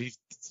 Well, yeah, but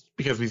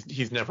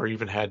he's never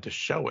even had to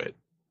show it.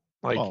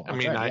 Like,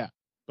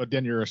 But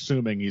then you're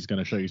assuming he's going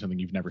to show you something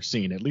you've never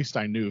seen. At least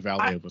I knew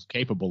Valiev was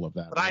capable of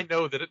that. But I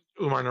know that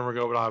Umar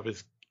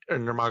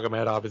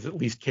Nurmagomedov is at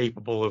least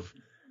capable of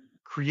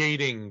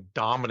creating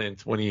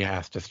dominance when he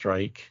has to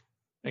strike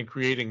and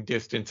creating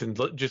distance and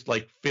just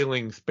like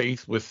filling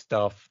space with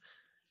stuff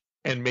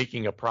and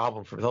making a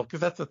problem for himself.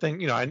 Because that's the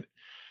thing, and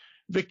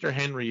Victor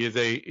Henry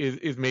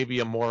is maybe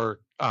a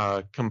more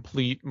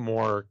complete,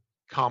 more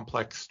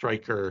complex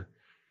striker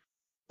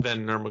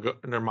than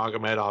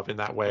Nurmagomedov in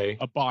that way.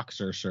 A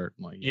boxer,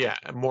 certainly. Yeah,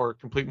 a more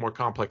complete, more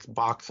complex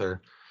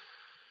boxer.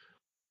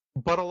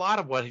 But a lot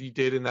of what he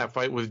did in that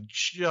fight was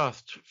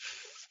just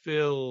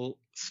fill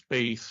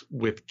space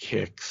with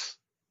kicks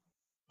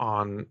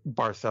on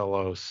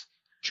Barcelos.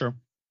 Sure.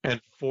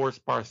 And force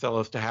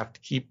Barcelos to have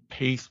to keep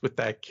pace with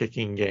that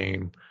kicking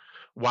game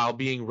while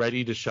being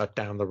ready to shut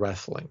down the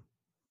wrestling.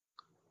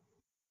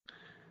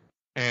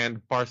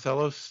 And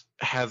Barcelos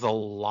has a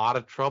lot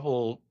of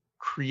trouble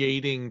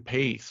creating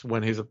pace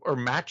or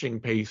matching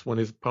pace when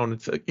his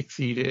opponents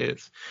exceed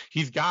his.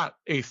 He's got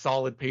a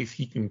solid pace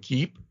he can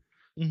keep,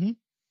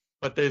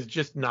 but there's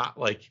just not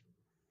like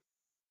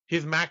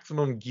his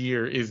maximum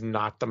gear is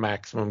not the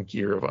maximum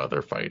gear of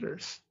other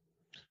fighters.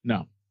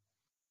 No,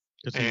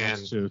 because he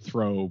wants to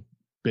throw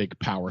big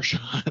power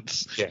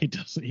shots. Yeah. He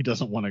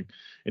doesn't want to.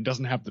 It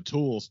doesn't have the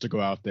tools to go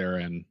out there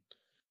and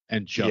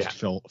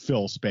just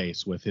fill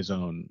space with his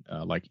own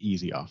like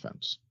easy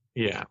offense.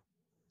 Yeah,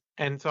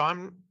 and so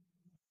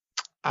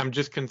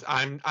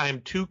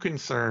I'm too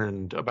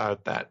concerned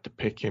about that to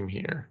pick him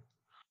here.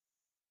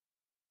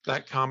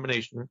 That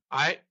combination.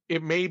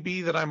 It may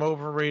be that I'm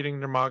overrating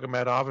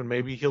Nurmagomedov, and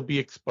maybe he'll be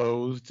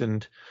exposed,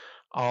 and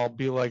I'll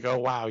be like, oh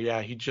wow,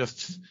 yeah, he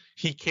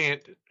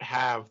can't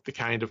have the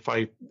kind of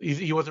fight.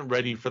 He wasn't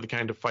ready for the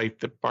kind of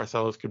fight that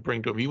Barcelos could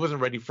bring to him. He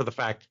wasn't ready for the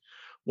fact,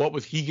 what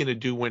was he going to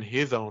do when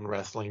his own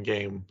wrestling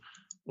game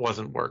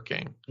wasn't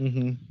working?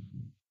 Mm-hmm.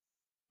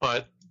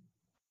 But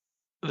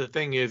the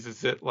thing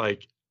is that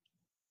like,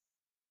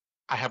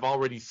 I have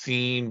already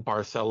seen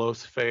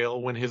Barcelos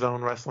fail when his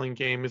own wrestling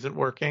game isn't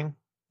working.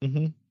 Mm-hmm.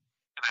 And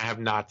I have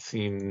not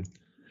seen,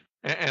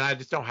 and I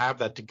just don't have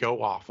that to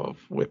go off of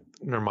with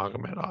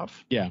Nurmagomedov.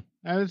 Yeah,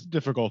 and it's the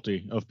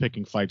difficulty of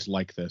picking fights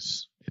like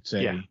this. It's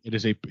a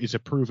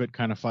prove it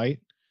kind of fight.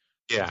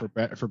 Yeah,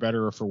 for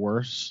better or for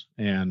worse,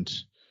 and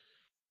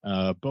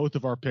both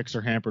of our picks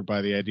are hampered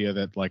by the idea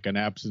that like an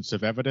absence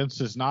of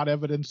evidence is not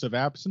evidence of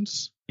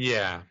absence.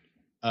 Yeah.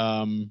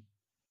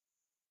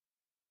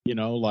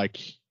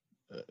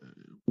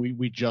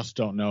 We just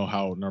don't know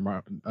how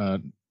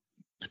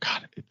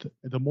God,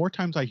 the more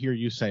times I hear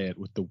you say it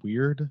with the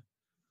weird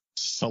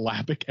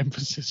syllabic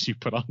emphasis you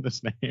put on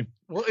this name,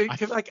 well,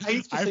 because I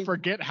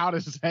forget how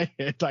to say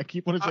it. I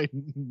keep wanting to say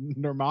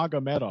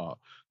Nurmagomedov.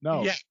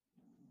 No, yeah,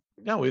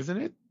 no, isn't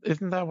it?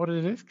 Isn't that what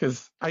it is?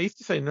 Because I used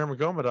to say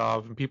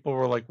Nurmagomedov, and people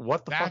were like,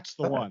 "What the fuck?" That's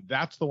the one.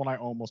 That's the one I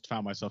almost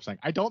found myself saying.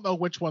 I don't know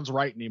which one's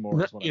right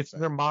anymore. It's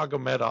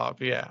Nurmagomedov.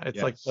 Yeah,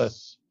 it's like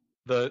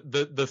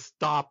the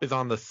stop is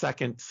on the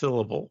second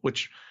syllable,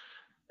 which.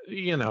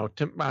 When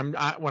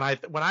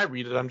I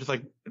read it, I'm just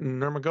like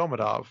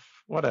Nurmagomedov,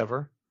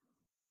 whatever.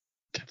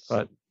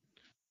 But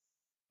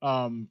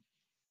so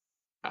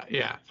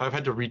I've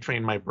had to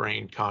retrain my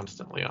brain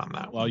constantly on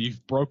that. Well,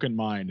 you've broken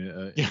mine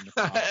in the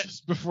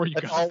process before you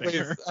got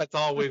there. That's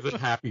always a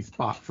happy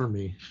spot for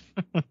me.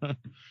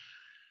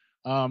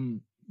 I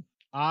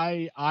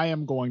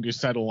am going to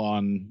settle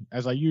on,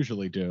 as I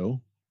usually do,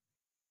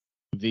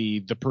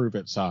 the prove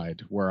it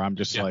side, where I'm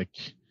just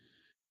like,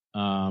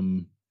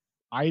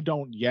 I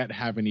don't yet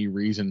have any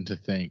reason to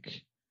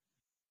think.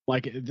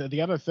 Like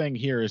the other thing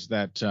here is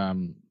that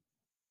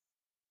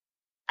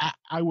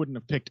I wouldn't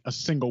have picked a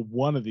single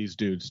one of these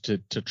dudes to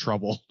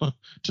trouble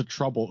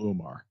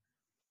Umar.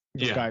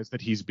 The guys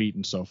that he's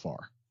beaten so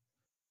far.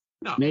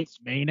 No,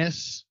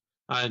 Manus.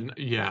 That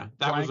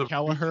Brian was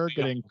Kelleher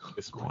getting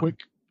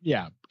quick.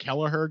 Yeah,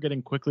 Kelleher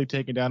getting quickly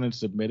taken down and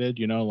submitted.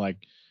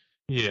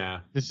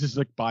 This is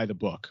like by the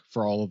book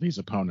for all of these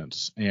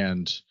opponents,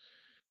 and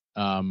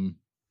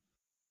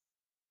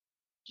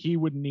he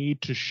would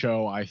need to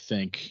show, I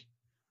think,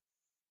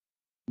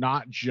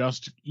 not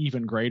just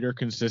even greater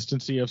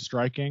consistency of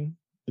striking.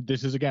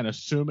 This is, again,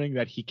 assuming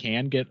that he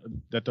can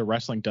that the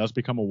wrestling does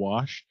become a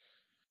wash.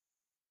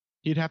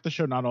 He'd have to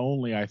show not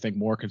only, I think,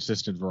 more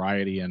consistent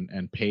variety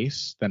and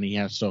pace than he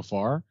has so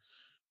far,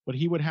 but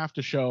he would have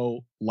to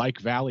show,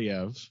 like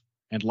Valiev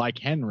and like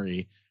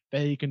Henry,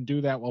 that he can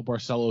do that while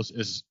Barcelos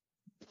is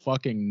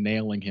fucking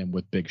nailing him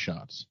with big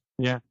shots.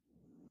 Yeah.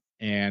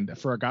 And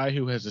for a guy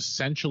who has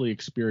essentially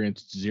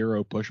experienced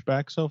zero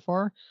pushback so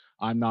far,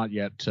 I'm not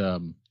yet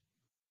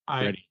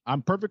ready.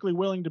 I'm perfectly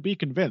willing to be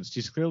convinced.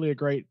 He's clearly a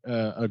great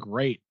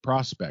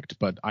prospect,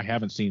 but I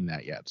haven't seen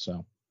that yet.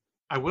 So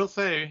I will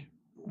say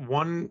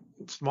one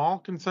small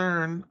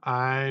concern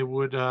I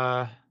would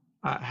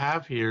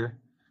have here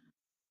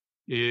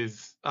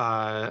is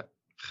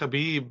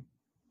Khabib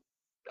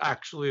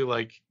actually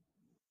like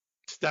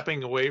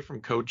stepping away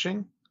from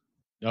coaching.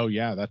 Oh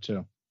yeah, that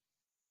too.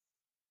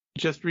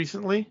 Just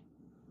recently,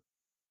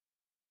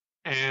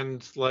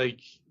 and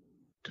like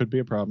Could be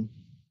a problem.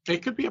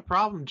 It could be a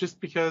problem just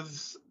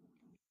because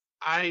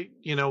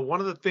one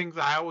of the things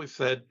I always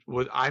said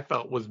I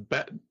felt was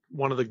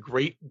one of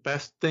the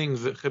best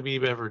things that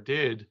Khabib ever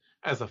did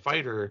as a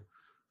fighter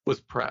was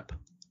prep.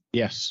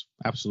 Yes,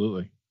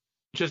 absolutely.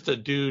 Just a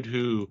dude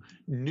who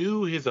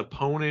knew his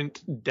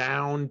opponent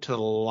down to the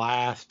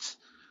last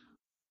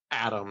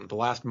atom, the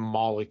last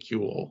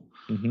molecule,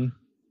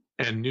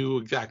 and knew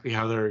exactly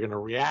how they were going to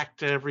react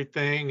to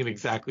everything and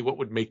exactly what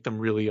would make them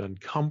really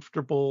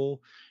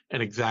uncomfortable.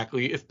 And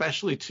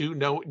especially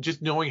too,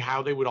 just knowing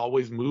how they would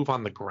always move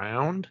on the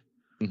ground.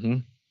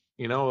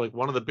 Like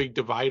one of the big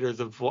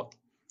dividers of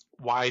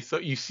why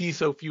you see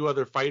so few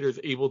other fighters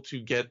able to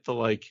get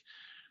the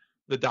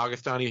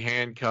Dagestani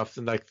handcuffs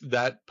and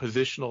that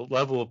positional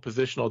level of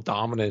positional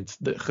dominance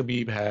that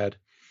Khabib had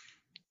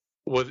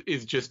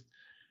is just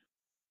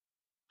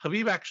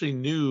Khabib actually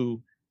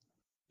knew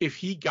if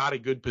he got a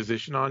good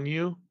position on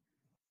you,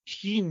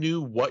 he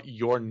knew what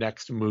your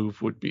next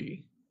move would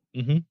be.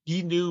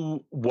 He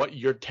knew what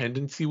your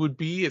tendency would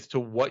be as to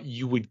what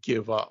you would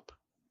give up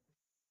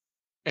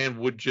and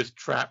would just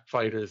trap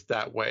fighters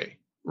that way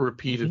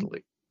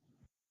repeatedly.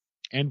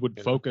 And would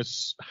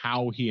focus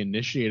how he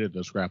initiated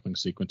those grappling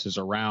sequences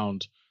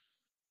around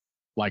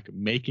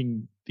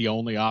making the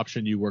only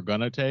option you were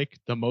going to take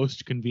the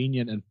most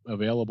convenient and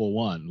available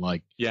one.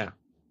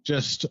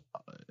 Just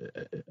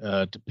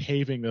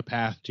paving the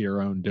path to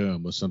your own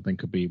doom was something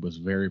Khabib was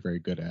very, very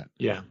good at.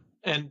 Yeah.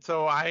 And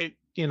so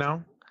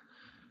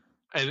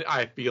and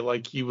I feel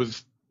like he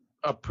was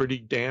a pretty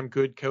damn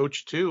good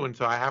coach too. And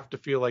so I have to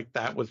feel like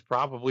that was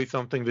probably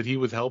something that he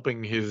was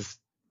helping his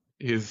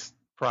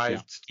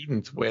prized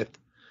students with.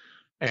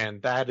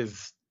 And that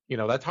is,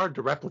 that's hard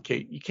to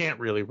replicate. You can't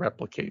really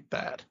replicate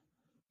that.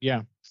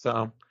 Yeah.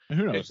 So and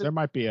who knows? There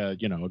might be a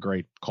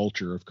great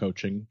culture of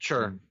coaching.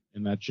 Sure.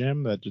 In that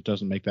gym that just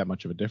doesn't make that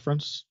much of a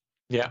difference.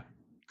 Yeah.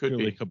 Could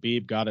Clearly, be.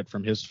 Khabib got it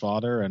from his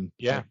father and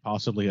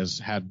possibly has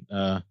had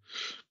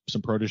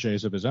some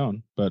proteges of his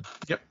own. But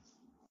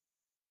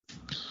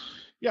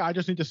yeah, I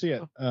just need to see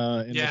it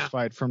in this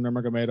fight from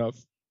Nurmagomedov.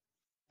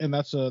 And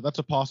that's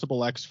a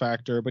possible X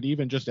factor. But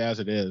even just as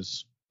it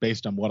is,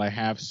 based on what I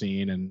have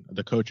seen and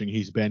the coaching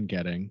he's been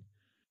getting,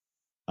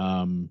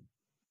 I'm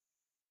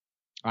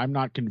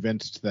not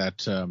convinced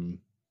that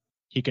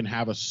he can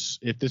have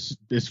if this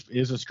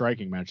is a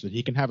striking match, that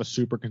he can have a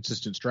super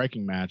consistent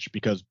striking match,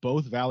 because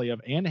both Valiev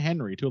and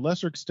Henry, to a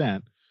lesser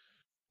extent,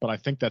 but I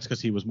think that's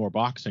because he was more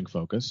boxing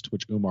focused,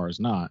 which Umar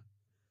is not.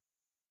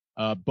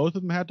 Both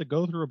of them had to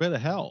go through a bit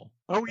of hell.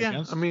 Oh yeah,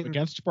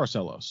 against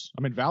Barcelos.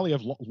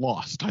 Valiev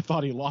lost. I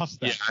thought he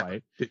lost that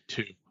fight. I did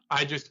too.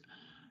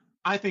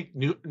 I think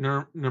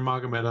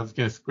Nurmagomedov's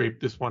gonna scrape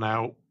this one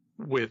out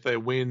with a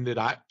win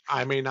that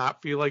I may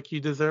not feel like he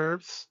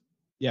deserves.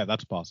 Yeah,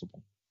 that's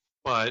possible.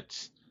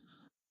 But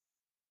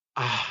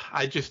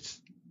I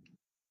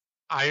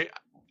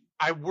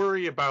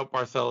worry about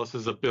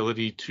Barcelos'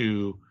 ability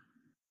to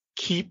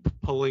keep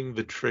pulling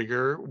the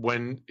trigger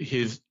when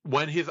his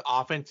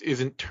offense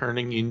isn't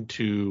turning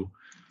into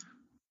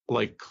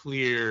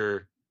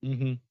clear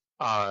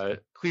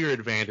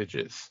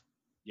advantages.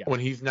 Yeah.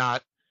 When he's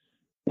not,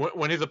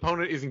 when his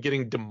opponent isn't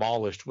getting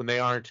demolished, when they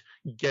aren't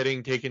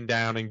getting taken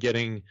down and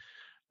getting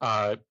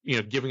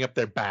giving up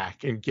their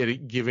back and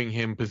giving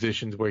him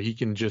positions where he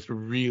can just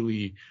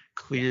really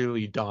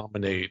clearly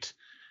dominate.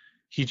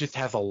 He just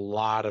has a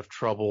lot of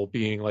trouble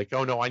being like,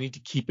 oh no, I need to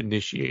keep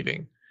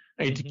initiating.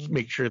 I need to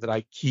make sure that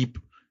I keep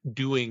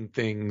doing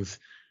things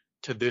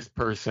to this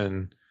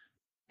person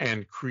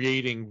and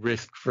creating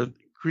risk for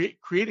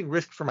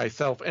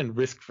myself and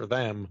risk for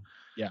them.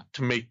 Yeah.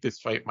 To make this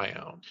fight my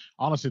own.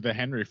 Honestly, the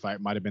Henry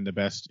fight might have been the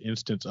best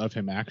instance of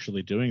him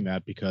actually doing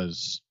that,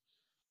 because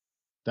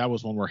that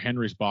was one where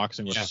Henry's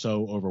boxing was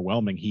so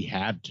overwhelming he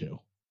had to.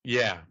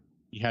 Yeah.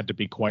 He had to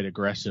be quite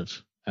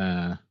aggressive.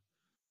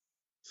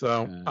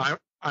 So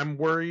I'm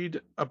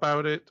worried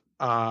about it,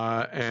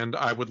 and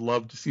I would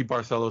love to see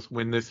Barcelos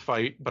win this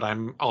fight, but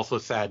I'm also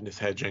sadness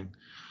hedging.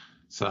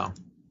 So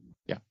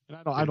yeah, and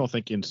I don't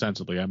think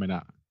insensibly. I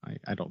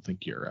don't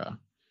think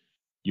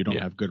you don't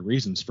have good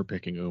reasons for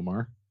picking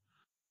Umar.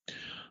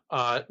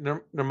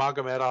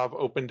 Nurmagomedov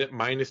opened at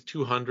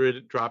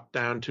 -200, dropped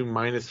down to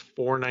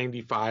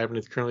 -495, and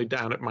is currently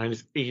down at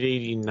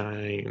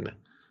 -889.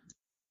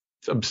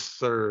 It's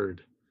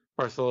absurd.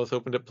 Barcelos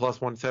opened at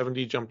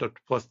 +170, jumped up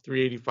to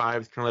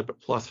 +385, is currently up at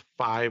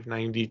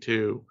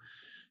 +592.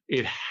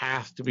 It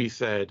has to be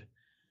said,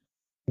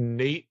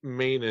 Nate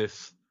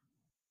Maness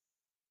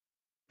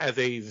as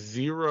a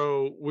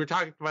zero. We're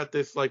talking about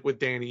this with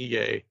Dan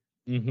Ige.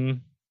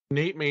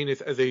 Nate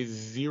Maness as a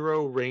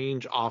zero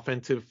range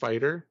offensive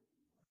fighter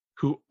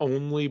who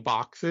only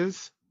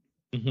boxes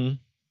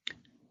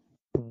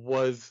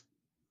was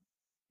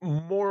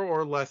more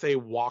or less a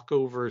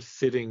walkover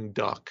sitting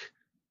duck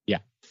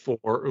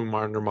for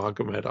Umar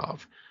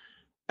Nurmagomedov,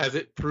 as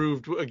it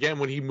proved again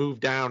when he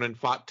moved down and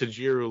fought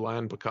Tajiru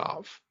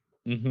Lanbekov.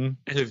 And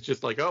it's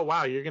just like, oh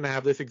wow, you're going to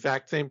have this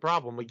exact same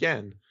problem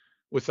again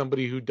with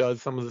somebody who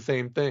does some of the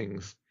same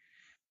things.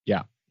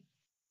 Yeah.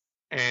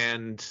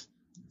 And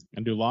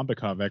And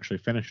Ulambikov actually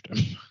finished him.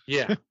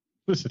 Yeah. It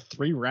was a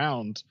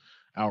 3-round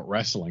out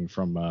wrestling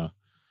from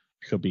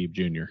Khabib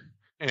Jr.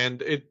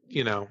 And it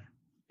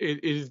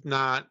is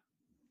not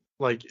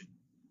like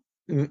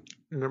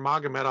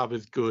Nurmagomedov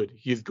is good.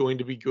 He's going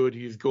to be good.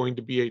 He's going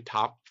to be a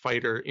top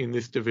fighter in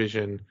this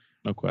division.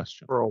 No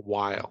question. For a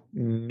while.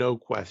 No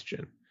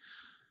question.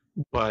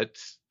 But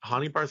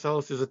Hani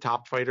Barcelos is a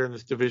top fighter in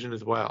this division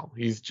as well.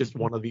 He's just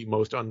one of the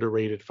most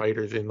underrated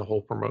fighters in the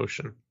whole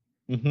promotion.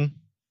 Mm-hmm.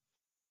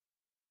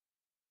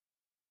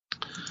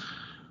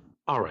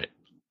 All right.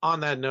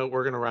 On that note,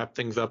 we're going to wrap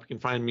things up. You can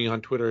find me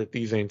on Twitter at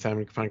TheZaneSimon.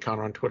 You can find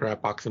Connor on Twitter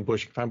at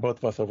BoxingBush. You can find both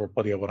of us over at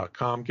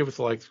BloodyElbow.com. Give us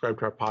a like, subscribe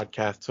to our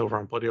podcasts over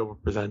on Bloody Elbow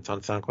Presents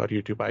on SoundCloud,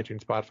 YouTube,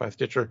 iTunes, Spotify,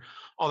 Stitcher,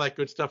 all that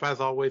good stuff. As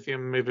always, the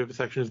MMA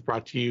Vivisection is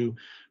brought to you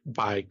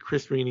by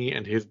Chris Rini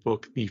and his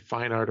book, The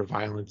Fine Art of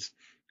Violence,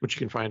 which you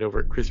can find over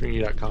at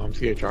chrisrini.com,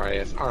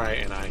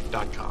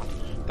 CHRISRINI.com.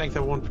 Thanks,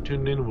 everyone, for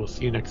tuning in, and we'll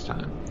see you next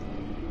time.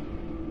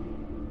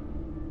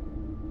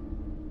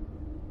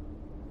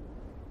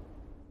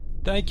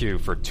 Thank you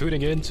for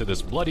tuning in to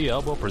this Bloody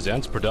Elbow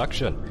Presents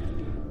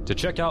production. To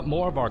check out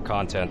more of our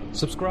content,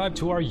 subscribe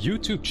to our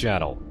YouTube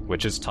channel,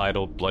 which is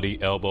titled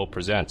Bloody Elbow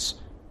Presents.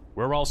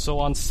 We're also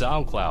on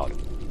SoundCloud,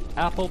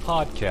 Apple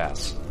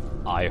Podcasts,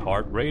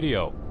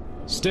 iHeartRadio,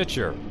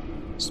 Stitcher,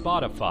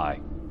 Spotify,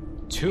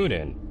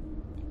 TuneIn,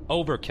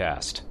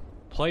 Overcast,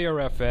 Player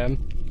FM,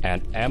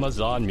 and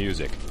Amazon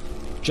Music.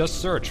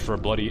 Just search for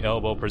Bloody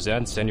Elbow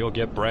Presents and you'll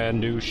get brand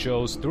new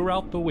shows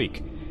throughout the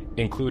week,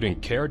 including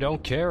Care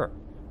Don't Care,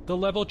 the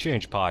Level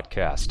Change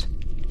Podcast,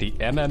 the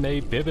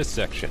MMA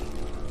Vivisection,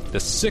 the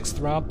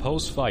 6th Round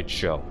Post-Fight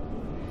Show,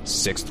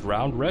 6th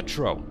Round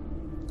Retro,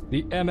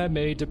 the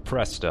MMA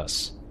Depressed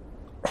Us,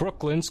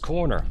 Crooklyn's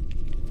Corner,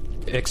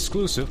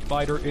 exclusive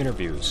fighter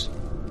interviews,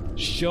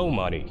 show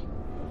money,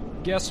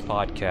 guest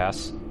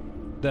podcasts,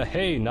 the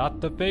Hey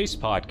Not the Face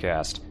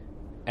podcast,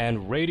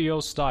 and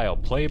radio-style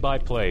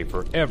play-by-play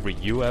for every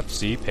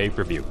UFC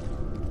pay-per-view.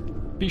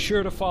 Be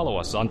sure to follow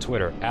us on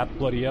Twitter at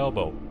Bloody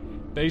Elbow,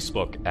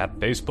 Facebook at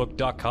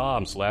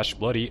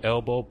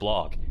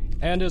facebook.com/BloodyElbowBlog,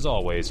 and as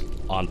always,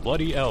 on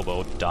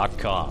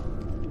BloodyElbow.com.